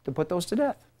 to put those to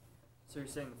death. So you're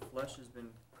saying the flesh has been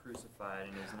crucified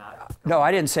and is not... No,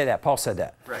 I didn't say that. Paul said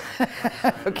that. Right.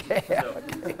 Okay. So,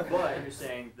 but you're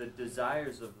saying the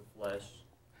desires of the flesh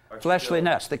are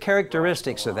Fleshliness, the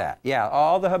characteristics of that. Yeah,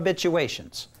 all the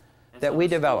habituations and that so we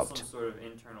there's still developed. some sort of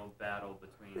internal battle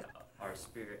between our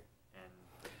spirit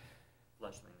and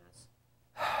fleshliness.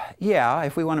 Yeah,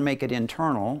 if we want to make it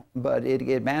internal, but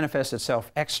it manifests itself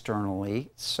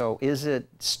externally. So is it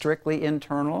strictly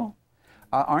internal?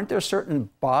 Aren't there certain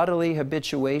bodily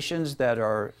habituations that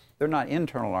they're not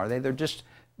internal, are they? They're just,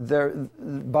 their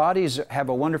bodies have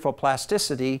a wonderful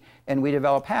plasticity and we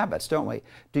develop habits, don't we?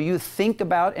 Do you think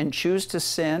about and choose to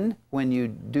sin when you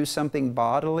do something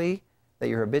bodily that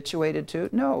you're habituated to?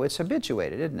 No, it's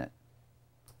habituated, isn't it?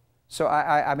 So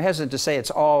I'm hesitant to say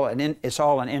it's all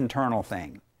an internal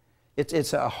thing.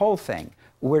 It's a whole thing.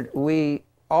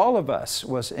 All of us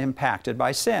was impacted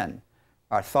by sin.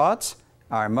 Our thoughts,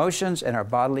 our emotions, and our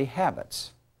bodily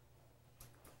habits.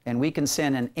 And we can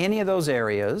sin in any of those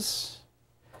areas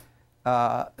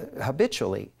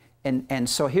habitually. And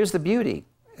so here's the beauty.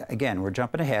 Again, we're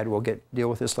jumping ahead. We'll deal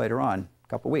with this later on, a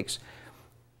couple weeks.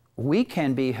 We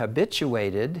can be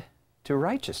habituated to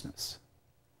righteousness.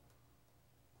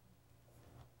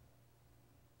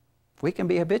 We can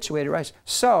be habituated to righteousness.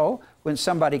 So when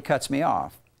somebody cuts me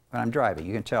off when I'm driving,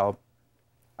 you can tell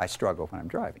I struggle when I'm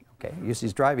driving. Okay, use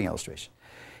these driving illustrations.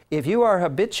 If you are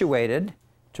habituated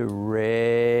to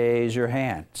raise your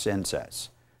hand, sin says,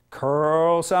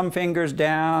 curl some fingers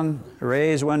down,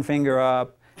 raise one finger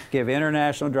up, give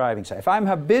international driving sign. If I'm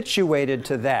habituated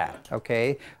to that,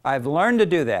 okay, I've learned to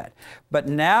do that. But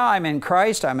now I'm in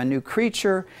Christ, I'm a new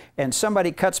creature, and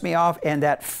somebody cuts me off, and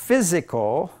that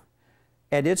physical,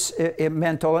 and it's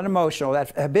mental and emotional,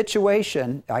 that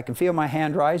habituation, I can feel my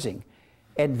hand rising.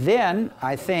 And then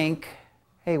I think,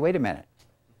 hey, wait a minute.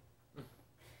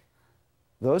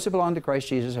 Those who belong to Christ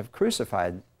Jesus have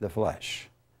crucified the flesh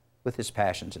with its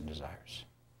passions and desires.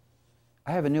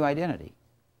 I have a new identity.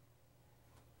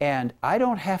 And I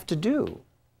don't have to do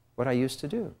what I used to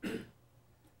do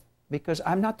because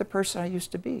I'm not the person I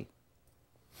used to be.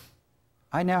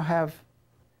 I now have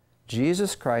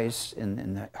Jesus Christ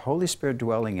and the Holy Spirit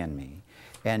dwelling in me,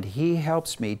 and He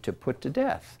helps me to put to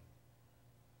death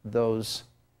those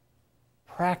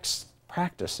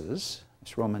practices,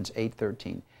 it's Romans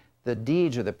 8:13, the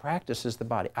deeds or the practices of the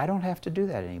body. I don't have to do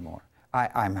that anymore.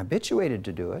 I'm habituated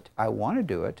to do it. I want to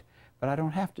do it, but I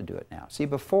don't have to do it now. See,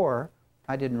 before,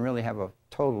 I didn't really have a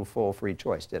total, full, free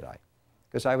choice, did I?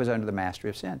 Because I was under the mastery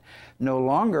of sin. No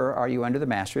longer are you under the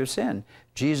mastery of sin.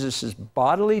 Jesus'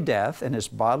 bodily death and His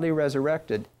bodily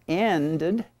resurrected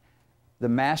ended the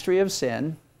mastery of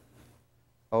sin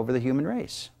over the human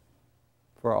race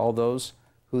for all those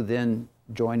who then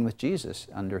join with Jesus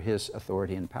under His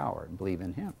authority and power and believe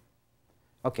in Him.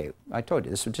 Okay, I told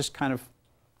you, this would just kind of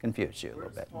confuse you a little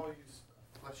bit. Paul use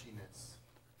fleshiness?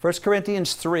 1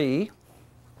 Corinthians 3,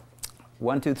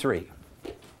 1-3.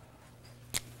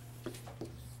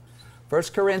 1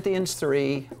 Corinthians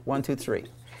 3, 1-3.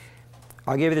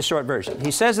 I'll give you the short version.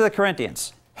 He says to the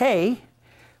Corinthians, hey,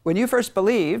 when you first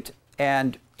believed,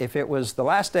 and if it was the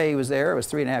last day he was there, it was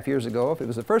 3.5 years ago. If it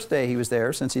was the first day he was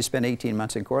there, since he spent 18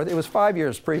 months in Corinth, it was 5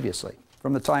 years previously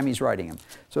from the time he's writing him.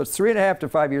 So it's 3.5 to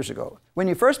 5 years ago. When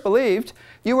you first believed,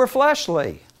 you were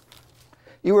fleshly.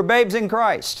 You were babes in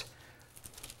Christ.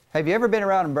 Have you ever been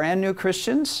around brand new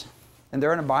Christians and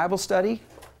they're in a Bible study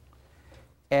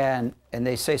and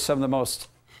they say some of the most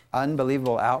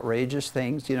unbelievable, outrageous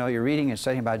things? You know, you're reading and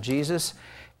studying about Jesus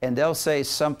and they'll say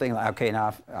something like, okay,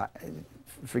 now,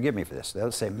 forgive me for this.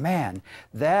 They'll say, man,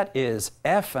 that is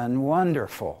effing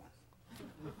wonderful.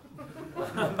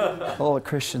 All the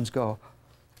Christians go,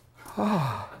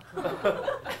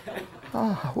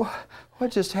 what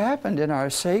just happened in our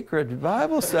sacred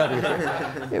Bible study?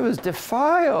 It was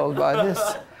defiled by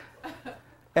this.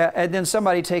 And then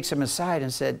somebody takes him aside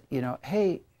and said, you know,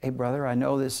 hey, brother, I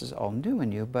know this is all new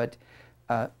in you, but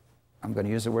I'm going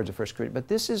to use the words of 1 Corinthians, but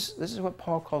this is what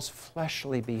Paul calls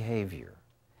fleshly behavior.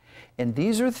 And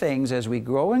these are things, as we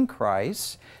grow in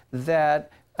Christ,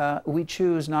 that we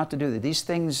choose not to do. These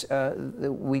things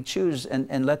we choose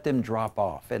and let them drop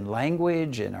off in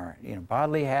language, in our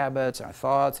bodily habits, our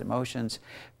thoughts, emotions.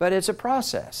 But it's a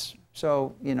process.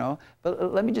 So,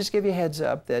 but let me just give you a heads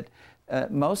up that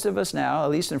most of us now, at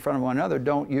least in front of one another,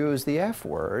 don't use the F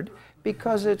word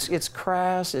because it's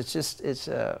crass. It's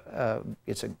a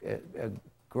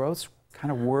gross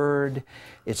kind of word.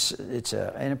 It's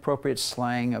an inappropriate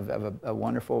slang of a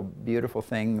wonderful, beautiful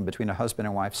thing between a husband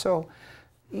and wife. So,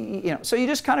 so you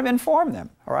just kind of inform them,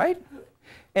 all right?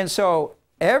 And so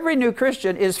every new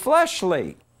Christian is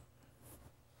fleshly,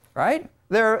 right?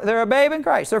 They're a babe in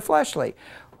Christ. They're fleshly.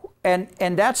 And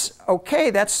that's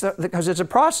okay. That's because it's a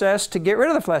process to get rid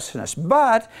of the fleshliness.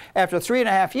 But after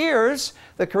 3.5 years,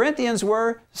 the Corinthians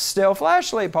were still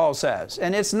fleshly, Paul says.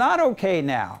 And it's not okay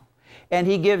now. And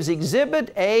he gives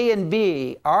exhibit A and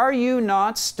B. Are you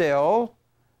not still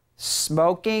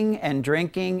smoking and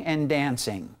drinking and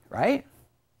dancing, right?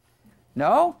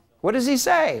 No? What does he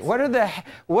say? What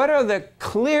are the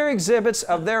clear exhibits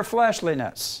of their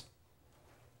fleshliness?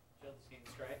 Jealousy and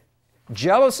strife.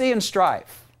 Jealousy and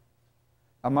strife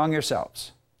among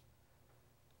yourselves.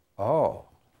 Oh.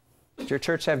 Does your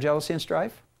church have jealousy and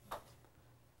strife?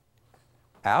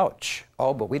 Ouch.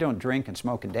 Oh, but we don't drink and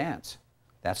smoke and dance.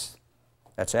 That's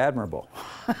admirable.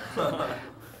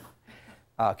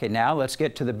 Okay, now let's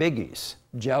get to the biggies.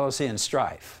 Jealousy and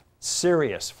strife.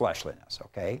 Serious fleshliness,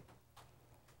 okay?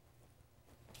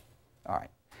 All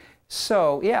right.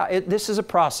 So, yeah, this is a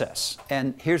process.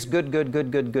 And here's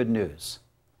good news.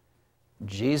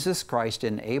 Jesus Christ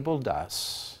enabled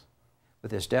us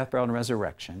with His death, burial, and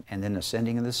resurrection, and then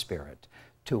ascending in the Spirit,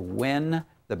 to win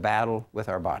the battle with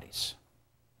our bodies.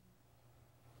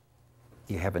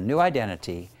 You have a new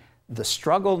identity. The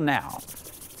struggle now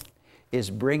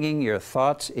is bringing your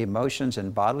thoughts, emotions,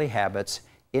 and bodily habits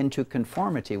into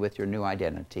conformity with your new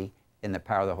identity in the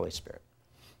power of the Holy Spirit.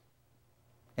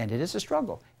 And it is a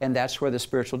struggle. And that's where the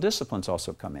spiritual disciplines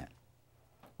also come in,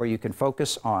 where you can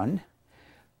focus on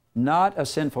not a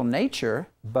sinful nature,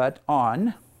 but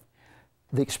on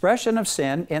the expression of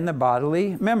sin in the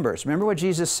bodily members. Remember what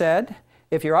Jesus said?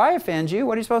 If your eye offends you,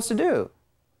 what are you supposed to do?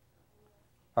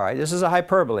 All right, this is a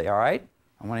hyperbole, all right?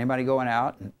 I don't want anybody going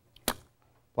out and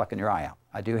plucking your eye out.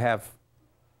 I do have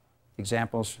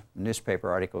examples, newspaper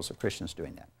articles of Christians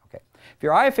doing that. Okay. If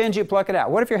your eye offends you, pluck it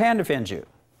out. What if your hand offends you?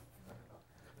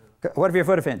 What if your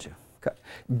foot offends you? Okay.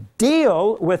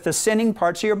 Deal with the sinning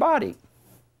parts of your body.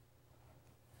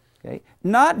 Okay.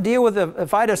 Not deal with the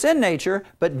fight of sin nature,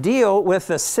 but deal with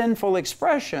the sinful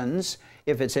expressions.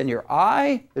 If it's in your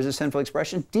eye, there's a sinful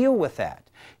expression, deal with that.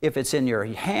 If it's in your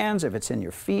hands, if it's in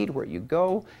your feet, where you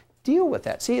go, deal with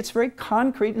that. See, it's very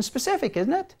concrete and specific,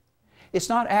 isn't it? It's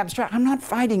not abstract. I'm not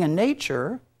fighting a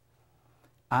nature.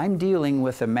 I'm dealing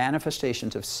with the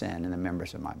manifestations of sin in the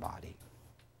members of my body,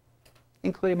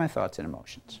 including my thoughts and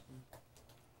emotions.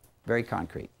 Very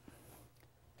concrete.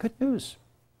 Good news.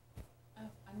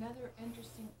 Another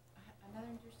interesting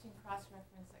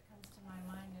cross-reference that comes to my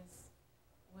mind is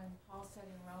when Paul said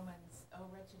in Romans, "O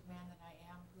wretched man that I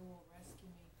am, who will rescue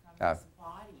me from this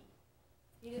body?"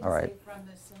 He didn't say from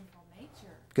the sinful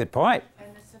nature. Good point.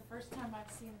 And it's the first time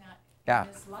I've seen that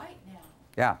in this light now.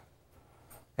 Yeah.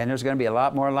 And there's going to be a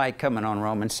lot more light coming on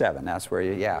Romans 7. That's where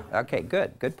you, yeah. Okay,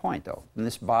 good. Good point, though. In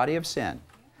this body of sin.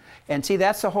 And see,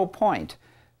 that's the whole point.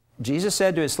 Jesus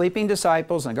said to His sleeping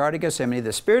disciples in the Garden of Gethsemane,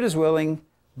 the spirit is willing,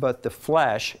 but the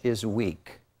flesh is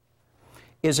weak.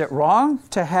 Is it wrong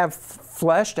to have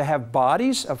flesh, to have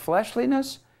bodies of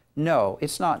fleshliness? No,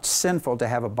 it's not sinful to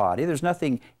have a body. There's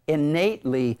nothing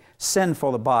innately sinful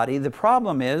in the body. The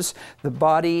problem is the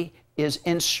body is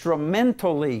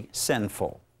instrumentally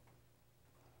sinful.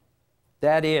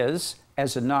 That is,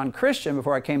 as a non-Christian,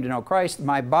 before I came to know Christ,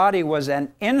 my body was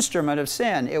an instrument of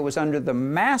sin. It was under the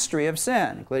mastery of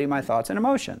sin, including my thoughts and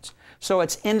emotions. So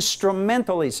it's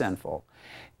instrumentally sinful.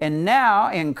 And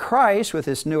now in Christ, with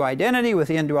this new identity, with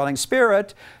the indwelling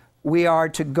Spirit, we are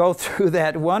to go through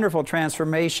that wonderful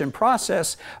transformation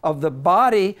process of the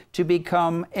body to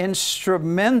become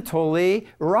instrumentally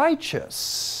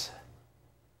righteous.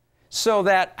 So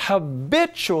that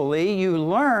habitually you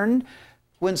learn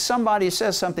when somebody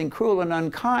says something cruel and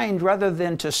unkind, rather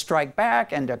than to strike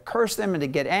back and to curse them and to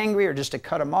get angry or just to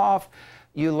cut them off,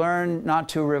 you learn not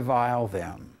to revile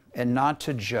them and not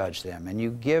to judge them, and you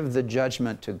give the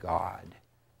judgment to God.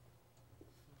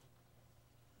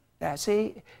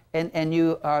 See? And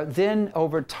you then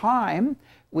over time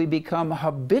we become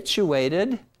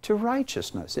habituated to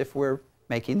righteousness if we're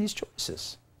making these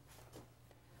choices.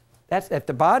 If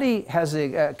the body has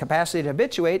a capacity to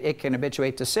habituate, it can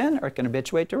habituate to sin or it can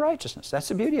habituate to righteousness. That's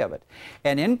the beauty of it.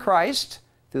 And in Christ,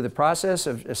 through the process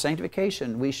of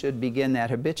sanctification, we should begin that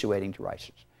habituating to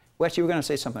righteousness. Wes, you were going to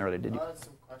say something earlier, did you? I had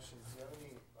some questions. Do you have any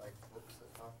books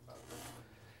that talk about this?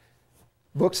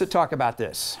 Books that talk about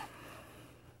this?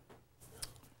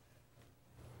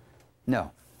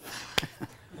 No.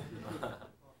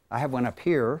 I have one up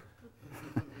here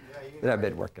that I've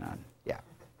been working on. Yeah.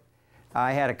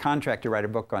 I had a contract to write a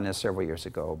book on this several years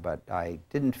ago, but I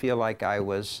didn't feel like I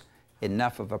was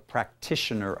enough of a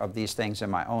practitioner of these things in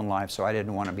my own life, so I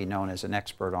didn't want to be known as an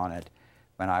expert on it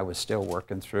when I was still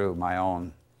working through my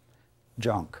own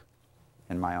junk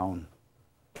in my own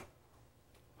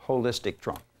holistic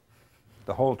trunk.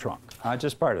 The whole trunk, not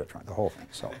just part of the trunk, the whole thing.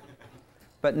 So,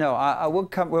 but no, we'll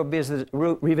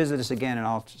revisit this again, and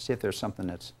I'll see if there's something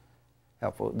that's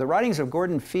helpful. The writings of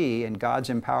Gordon Fee and God's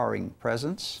Empowering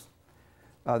Presence.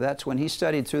 That's when he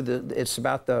studied through it's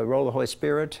about the role of the Holy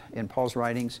Spirit in Paul's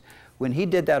writings. When he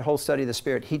did that whole study of the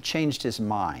Spirit, he changed his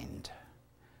mind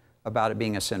about it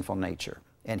being a sinful nature.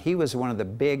 And he was one of the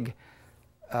big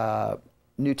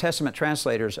New Testament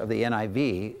translators of the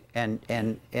NIV. And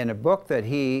in a book that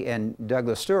he and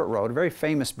Douglas Stewart wrote, a very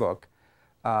famous book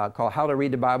called How to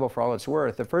Read the Bible for All It's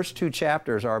Worth, the first 2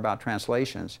 chapters are about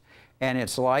translations. And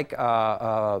it's like,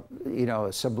 a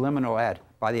subliminal ad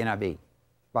by the NIV,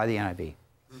 by the NIV,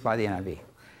 by the NIV.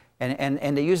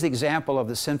 And they use the example of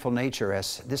the sinful nature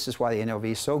as this is why the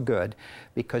NIV is so good,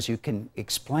 because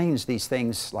explains these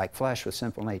things like flesh with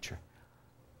sinful nature.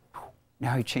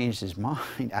 Now he changed his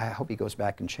mind. I hope he goes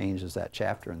back and changes that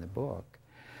chapter in the book.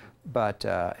 But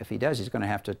if he does, he's going to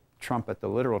have to trumpet the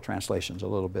literal translations a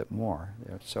little bit more.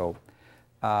 So,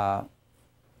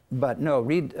 but no,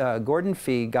 read Gordon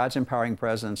Fee, God's Empowering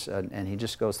Presence, and he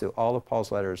just goes through all of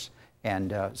Paul's letters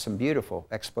and some beautiful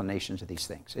explanations of these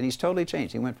things. And he's totally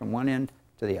changed. He went from one end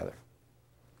to the other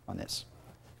on this.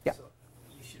 Yeah? So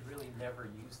you should really never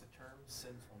use the term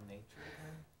sinful nature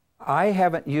then? I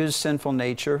haven't used sinful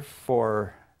nature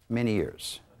for many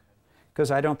years because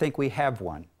I don't think we have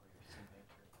one.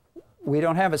 We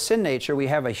don't have a sin nature. We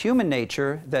have a human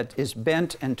nature that is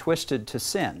bent and twisted to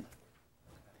sin.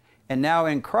 And now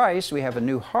in Christ, we have a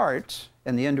new heart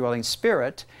and the indwelling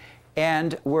Spirit.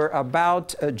 And we're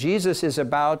about, Jesus is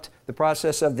about the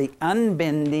process of the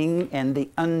unbending and the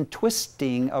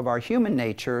untwisting of our human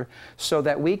nature so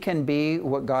that we can be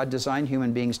what God designed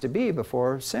human beings to be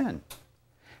before sin,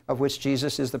 of which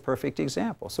Jesus is the perfect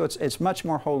example. So it's much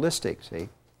more holistic, see.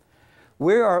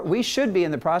 We should be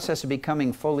in the process of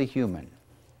becoming fully human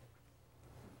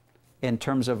in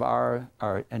terms of our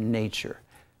nature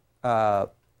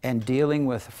and dealing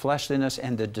with fleshliness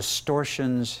and the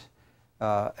distortions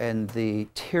and the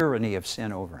tyranny of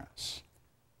sin over us.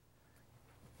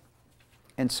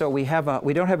 And so we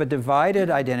don't have a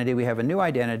divided identity, we have a new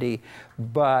identity,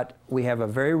 but we have a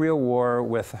very real war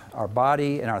with our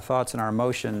body and our thoughts and our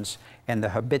emotions and the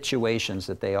habituations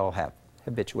that they all have,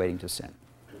 habituating to sin.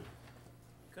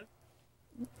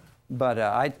 But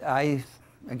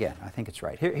again, I think it's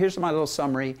right. Here's my little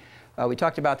summary. We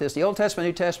talked about this. The Old Testament,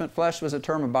 New Testament, flesh was a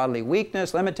term of bodily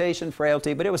weakness, limitation,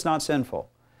 frailty, but it was not sinful.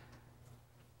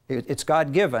 It's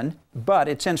God-given, but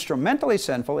it's instrumentally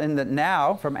sinful in that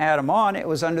now, from Adam on, it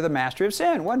was under the mastery of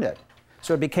sin, wasn't it?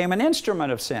 So it became an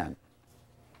instrument of sin.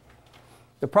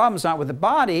 The problem's not with the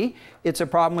body, it's a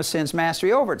problem with sin's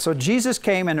mastery over it. So Jesus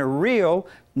came in a real,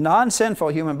 non-sinful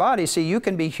human body. See, you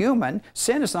can be human.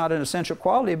 Sin is not an essential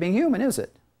quality of being human, is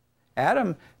it?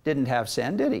 Adam didn't have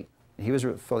sin, did he? He was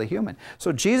fully human.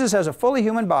 So Jesus has a fully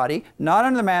human body, not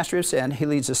under the mastery of sin. He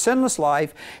leads a sinless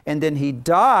life, and then he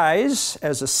dies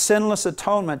as a sinless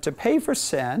atonement to pay for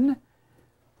sin.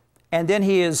 And then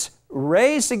he is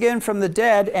raised again from the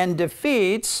dead and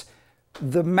defeats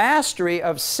the mastery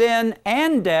of sin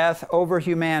and death over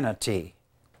humanity.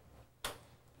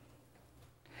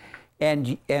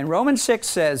 And Romans 6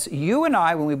 says, you and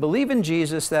I, when we believe in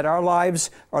Jesus, that our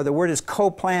lives are, the word is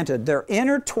co-planted. They're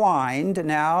intertwined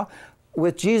now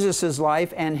with Jesus'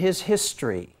 life and his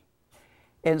history.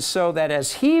 And so that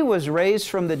as he was raised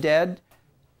from the dead,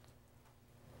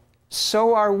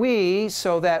 so are we,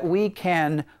 so that we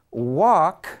can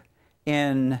walk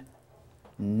in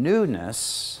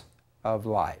newness of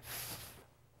life,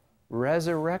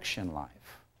 resurrection life.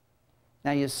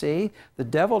 Now you see, the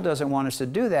devil doesn't want us to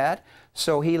do that,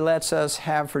 so he lets us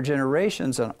have for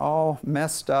generations an all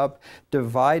messed up,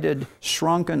 divided,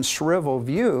 shrunken, shriveled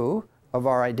view of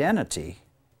our identity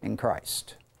in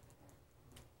Christ.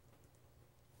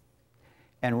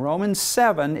 And Romans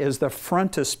 7 is the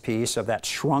frontispiece of that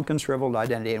shrunken, shriveled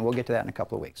identity, and we'll get to that in a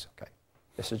couple of weeks. Okay.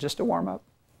 This is just a warm-up.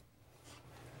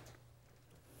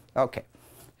 Okay.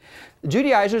 The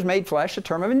Judaizers made flesh a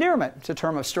term of endearment. It's a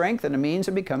term of strength and a means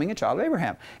of becoming a child of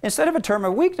Abraham. Instead of a term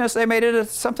of weakness, they made it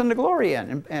something to glory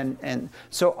in. And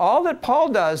so all that Paul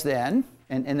does then,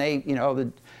 and they, you know,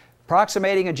 the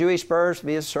approximating a Jewish birth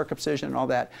via circumcision and all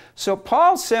that. So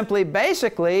Paul simply,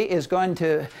 basically, is going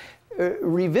to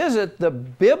revisit the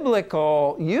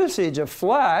biblical usage of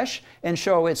flesh and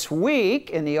show it's weak.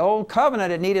 In the Old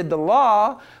Covenant, it needed the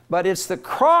law, but it's the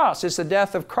cross, it's the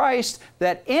death of Christ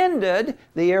that ended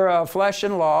the era of flesh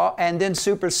and law and then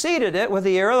superseded it with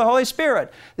the era of the Holy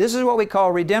Spirit. This is what we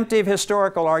call redemptive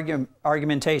historical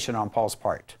argumentation on Paul's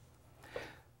part.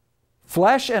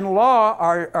 Flesh and law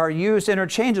are used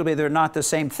interchangeably. They're not the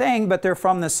same thing, but they're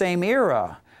from the same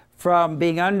era. From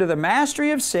being under the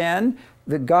mastery of sin,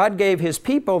 that God gave His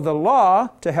people the law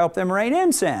to help them reign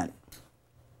in sin.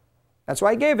 That's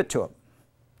why He gave it to them.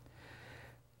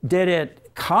 Did it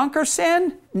conquer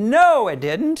sin? No, it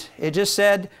didn't. It just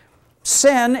said,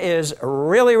 sin is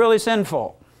really, really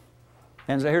sinful.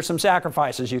 And so here's some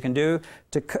sacrifices you can do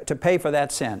to pay for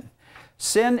that sin.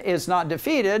 Sin is not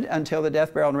defeated until the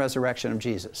death, burial, and resurrection of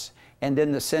Jesus, and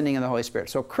then the sending of the Holy Spirit.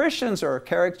 So Christians are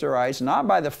characterized not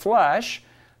by the flesh,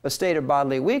 a state of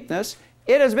bodily weakness.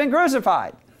 It has been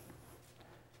crucified.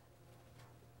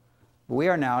 We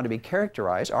are now to be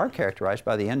characterized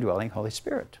by the indwelling Holy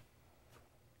Spirit.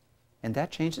 And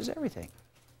that changes everything.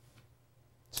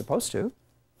 It's supposed to.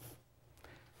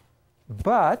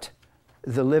 But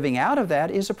the living out of that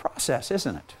is a process,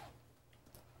 isn't it?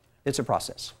 It's a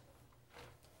process.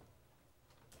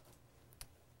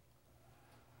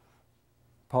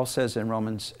 Paul says in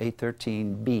Romans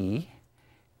 8:13b,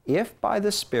 if by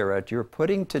the Spirit you're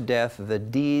putting to death the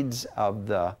deeds of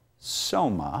the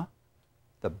soma,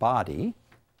 the body,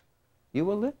 you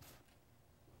will live.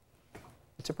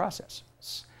 It's a process.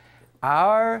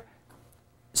 Our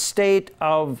state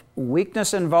of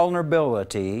weakness and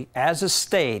vulnerability as a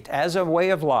state, as a way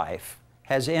of life,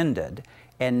 has ended,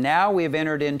 and now we've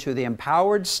entered into the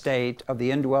empowered state of the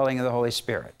indwelling of the Holy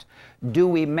Spirit. Do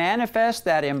we manifest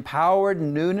that empowered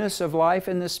newness of life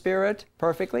in the Spirit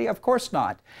perfectly? Of course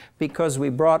not, because we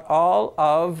brought all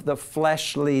of the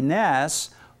fleshliness,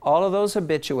 all of those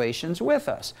habituations with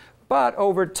us. But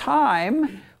over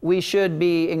time, we should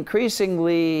be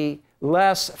increasingly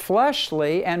less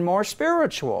fleshly and more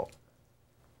spiritual.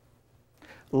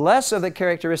 Less of the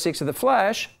characteristics of the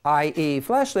flesh, i.e.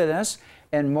 fleshliness,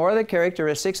 and more of the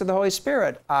characteristics of the Holy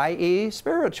Spirit, i.e.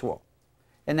 spiritual.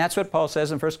 And that's what Paul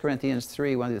says in 1 Corinthians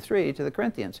 3, 1-3 to the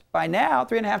Corinthians. By now,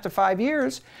 3.5 to 5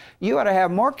 years, you ought to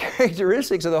have more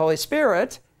characteristics of the Holy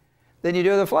Spirit than you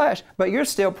do of the flesh. But you're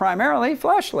still primarily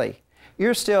fleshly.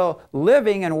 You're still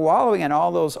living and wallowing in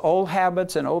all those old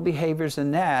habits and old behaviors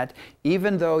and that,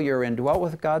 even though you're indwelt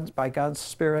with God, by God's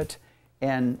Spirit,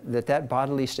 and that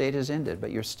bodily state has ended.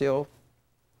 But you're still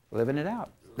living it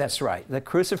out. That's right. The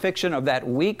crucifixion of that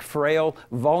weak, frail,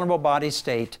 vulnerable body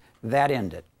state, that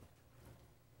ended.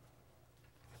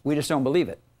 We just don't believe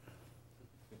it.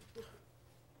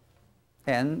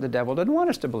 And the devil doesn't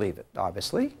want us to believe it,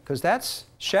 obviously, because that's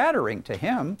shattering to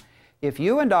him. If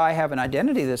you and I have an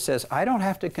identity that says, I don't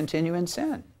have to continue in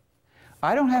sin.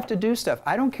 I don't have to do stuff.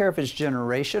 I don't care if it's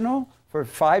generational, for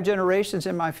 5 generations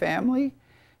in my family.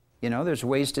 You know, there's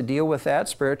ways to deal with that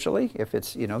spiritually. If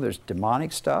it's, you know, there's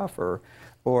demonic stuff or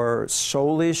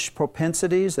soulish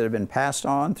propensities that have been passed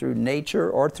on through nature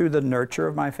or through the nurture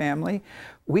of my family.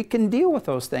 We can deal with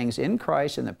those things in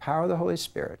Christ in the power of the Holy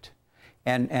Spirit.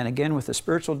 And again, with the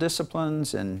spiritual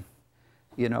disciplines and,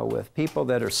 you know, with people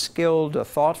that are skilled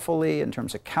thoughtfully in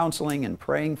terms of counseling and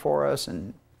praying for us.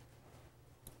 And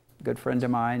a good friend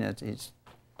of mine, he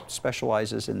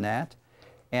specializes in that.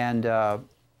 And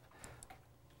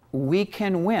we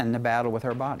can win the battle with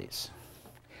our bodies.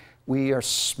 We are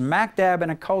smack dab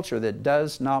in a culture that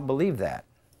does not believe that.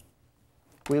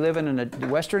 We live in a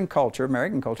Western culture,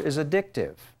 American culture, is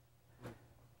addictive.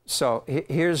 So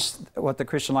here's what the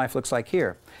Christian life looks like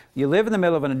here. You live in the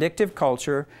middle of an addictive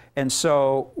culture, and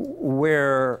so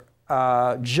we're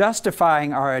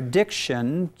justifying our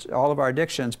addiction, all of our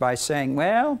addictions, by saying,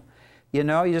 well, you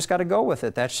know, you just got to go with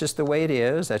it. That's just the way it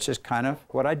is. That's just kind of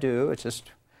what I do. It's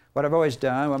just what I've always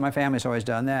done, what my family's always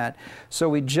done that. So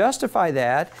we justify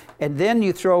that, and then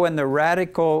you throw in the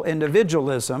radical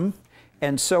individualism.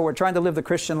 And so we're trying to live the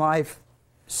Christian life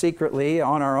secretly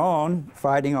on our own,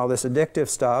 fighting all this addictive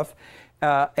stuff.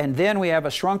 And then we have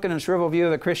a shrunken and shriveled view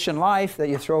of the Christian life that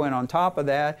you throw in on top of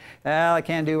that. I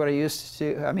can't do what I used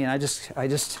to. I mean,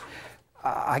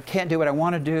 I can't do what I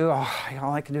want to do. Oh,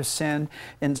 all I can do is sin.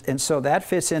 And so that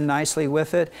fits in nicely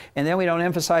with it. And then we don't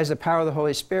emphasize the power of the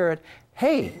Holy Spirit.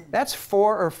 Hey, that's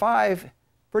 4 or 5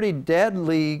 pretty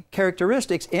deadly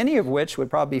characteristics, any of which would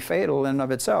probably be fatal in and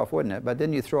of itself, wouldn't it? But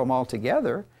then you throw them all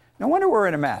together. No wonder we're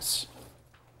in a mess.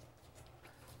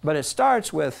 But it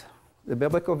starts with the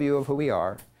biblical view of who we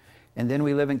are, and then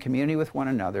we live in community with one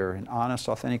another in honest,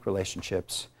 authentic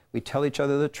relationships. We tell each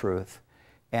other the truth,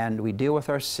 and we deal with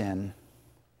our sin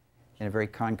in a very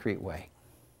concrete way.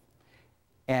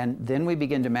 And then we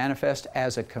begin to manifest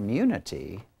as a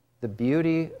community the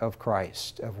beauty of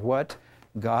Christ, of what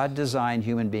God designed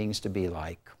human beings to be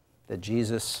like, that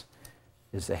Jesus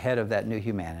is the head of that new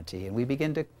humanity, and we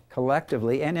begin to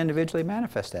collectively and individually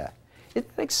manifest that.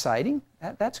 Isn't that exciting?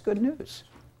 That's good news.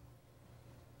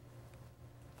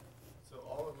 So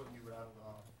all of what you rattled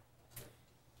off,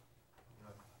 you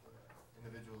know,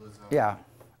 individualism, Yeah,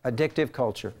 addictive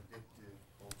culture,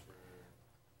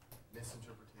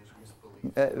 misinterpretation,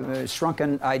 misbelief,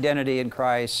 shrunken identity in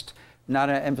Christ, not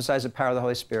to emphasize the power of the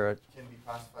Holy Spirit. can be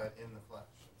classified in the flesh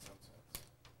in some sense.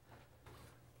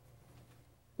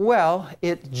 Well,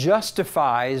 it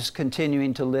justifies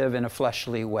continuing to live in a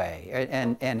fleshly way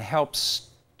and helps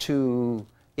to,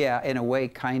 yeah, in a way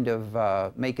kind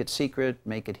of make it secret,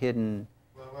 make it hidden.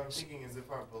 Well, what I'm thinking is if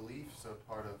our beliefs are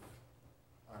part of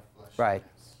our fleshliness, Right.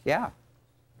 Yeah.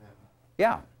 then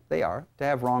Yeah, they are. To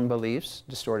have wrong beliefs,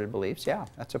 distorted beliefs, yeah,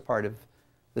 that's a part of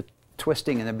the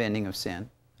twisting and the bending of sin.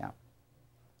 Yeah.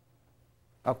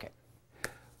 Okay.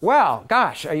 Well,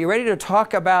 gosh, are you ready to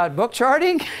talk about book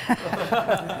charting?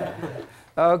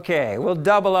 Okay, we'll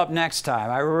double up next time.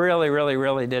 I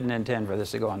really didn't intend for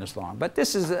this to go on this long. But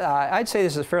this is, I'd say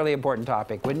this is a fairly important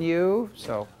topic, wouldn't you?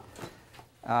 So,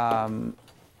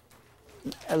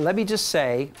 let me just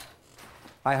say,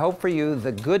 I hope for you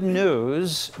the good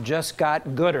news just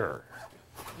got gooder.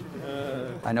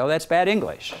 I know that's bad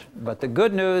English, but the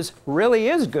good news really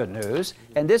is good news,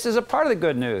 and this is a part of the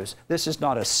good news. This is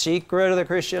not a secret of the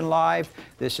Christian life.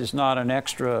 This is not an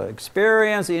extra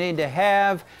experience you need to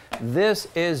have. This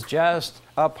is just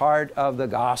a part of the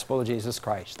gospel of Jesus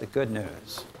Christ, the good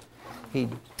news. He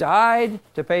died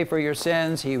to pay for your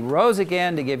sins. He rose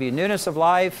again to give you newness of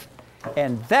life,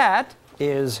 and that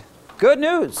is good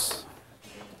news.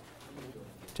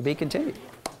 To be continued.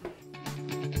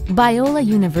 Biola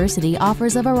University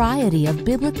offers a variety of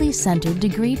biblically centered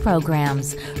degree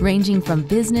programs, ranging from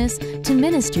business to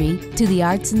ministry to the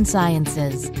arts and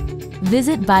sciences.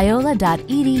 Visit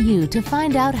biola.edu to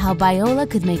find out how Biola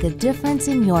could make a difference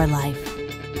in your life.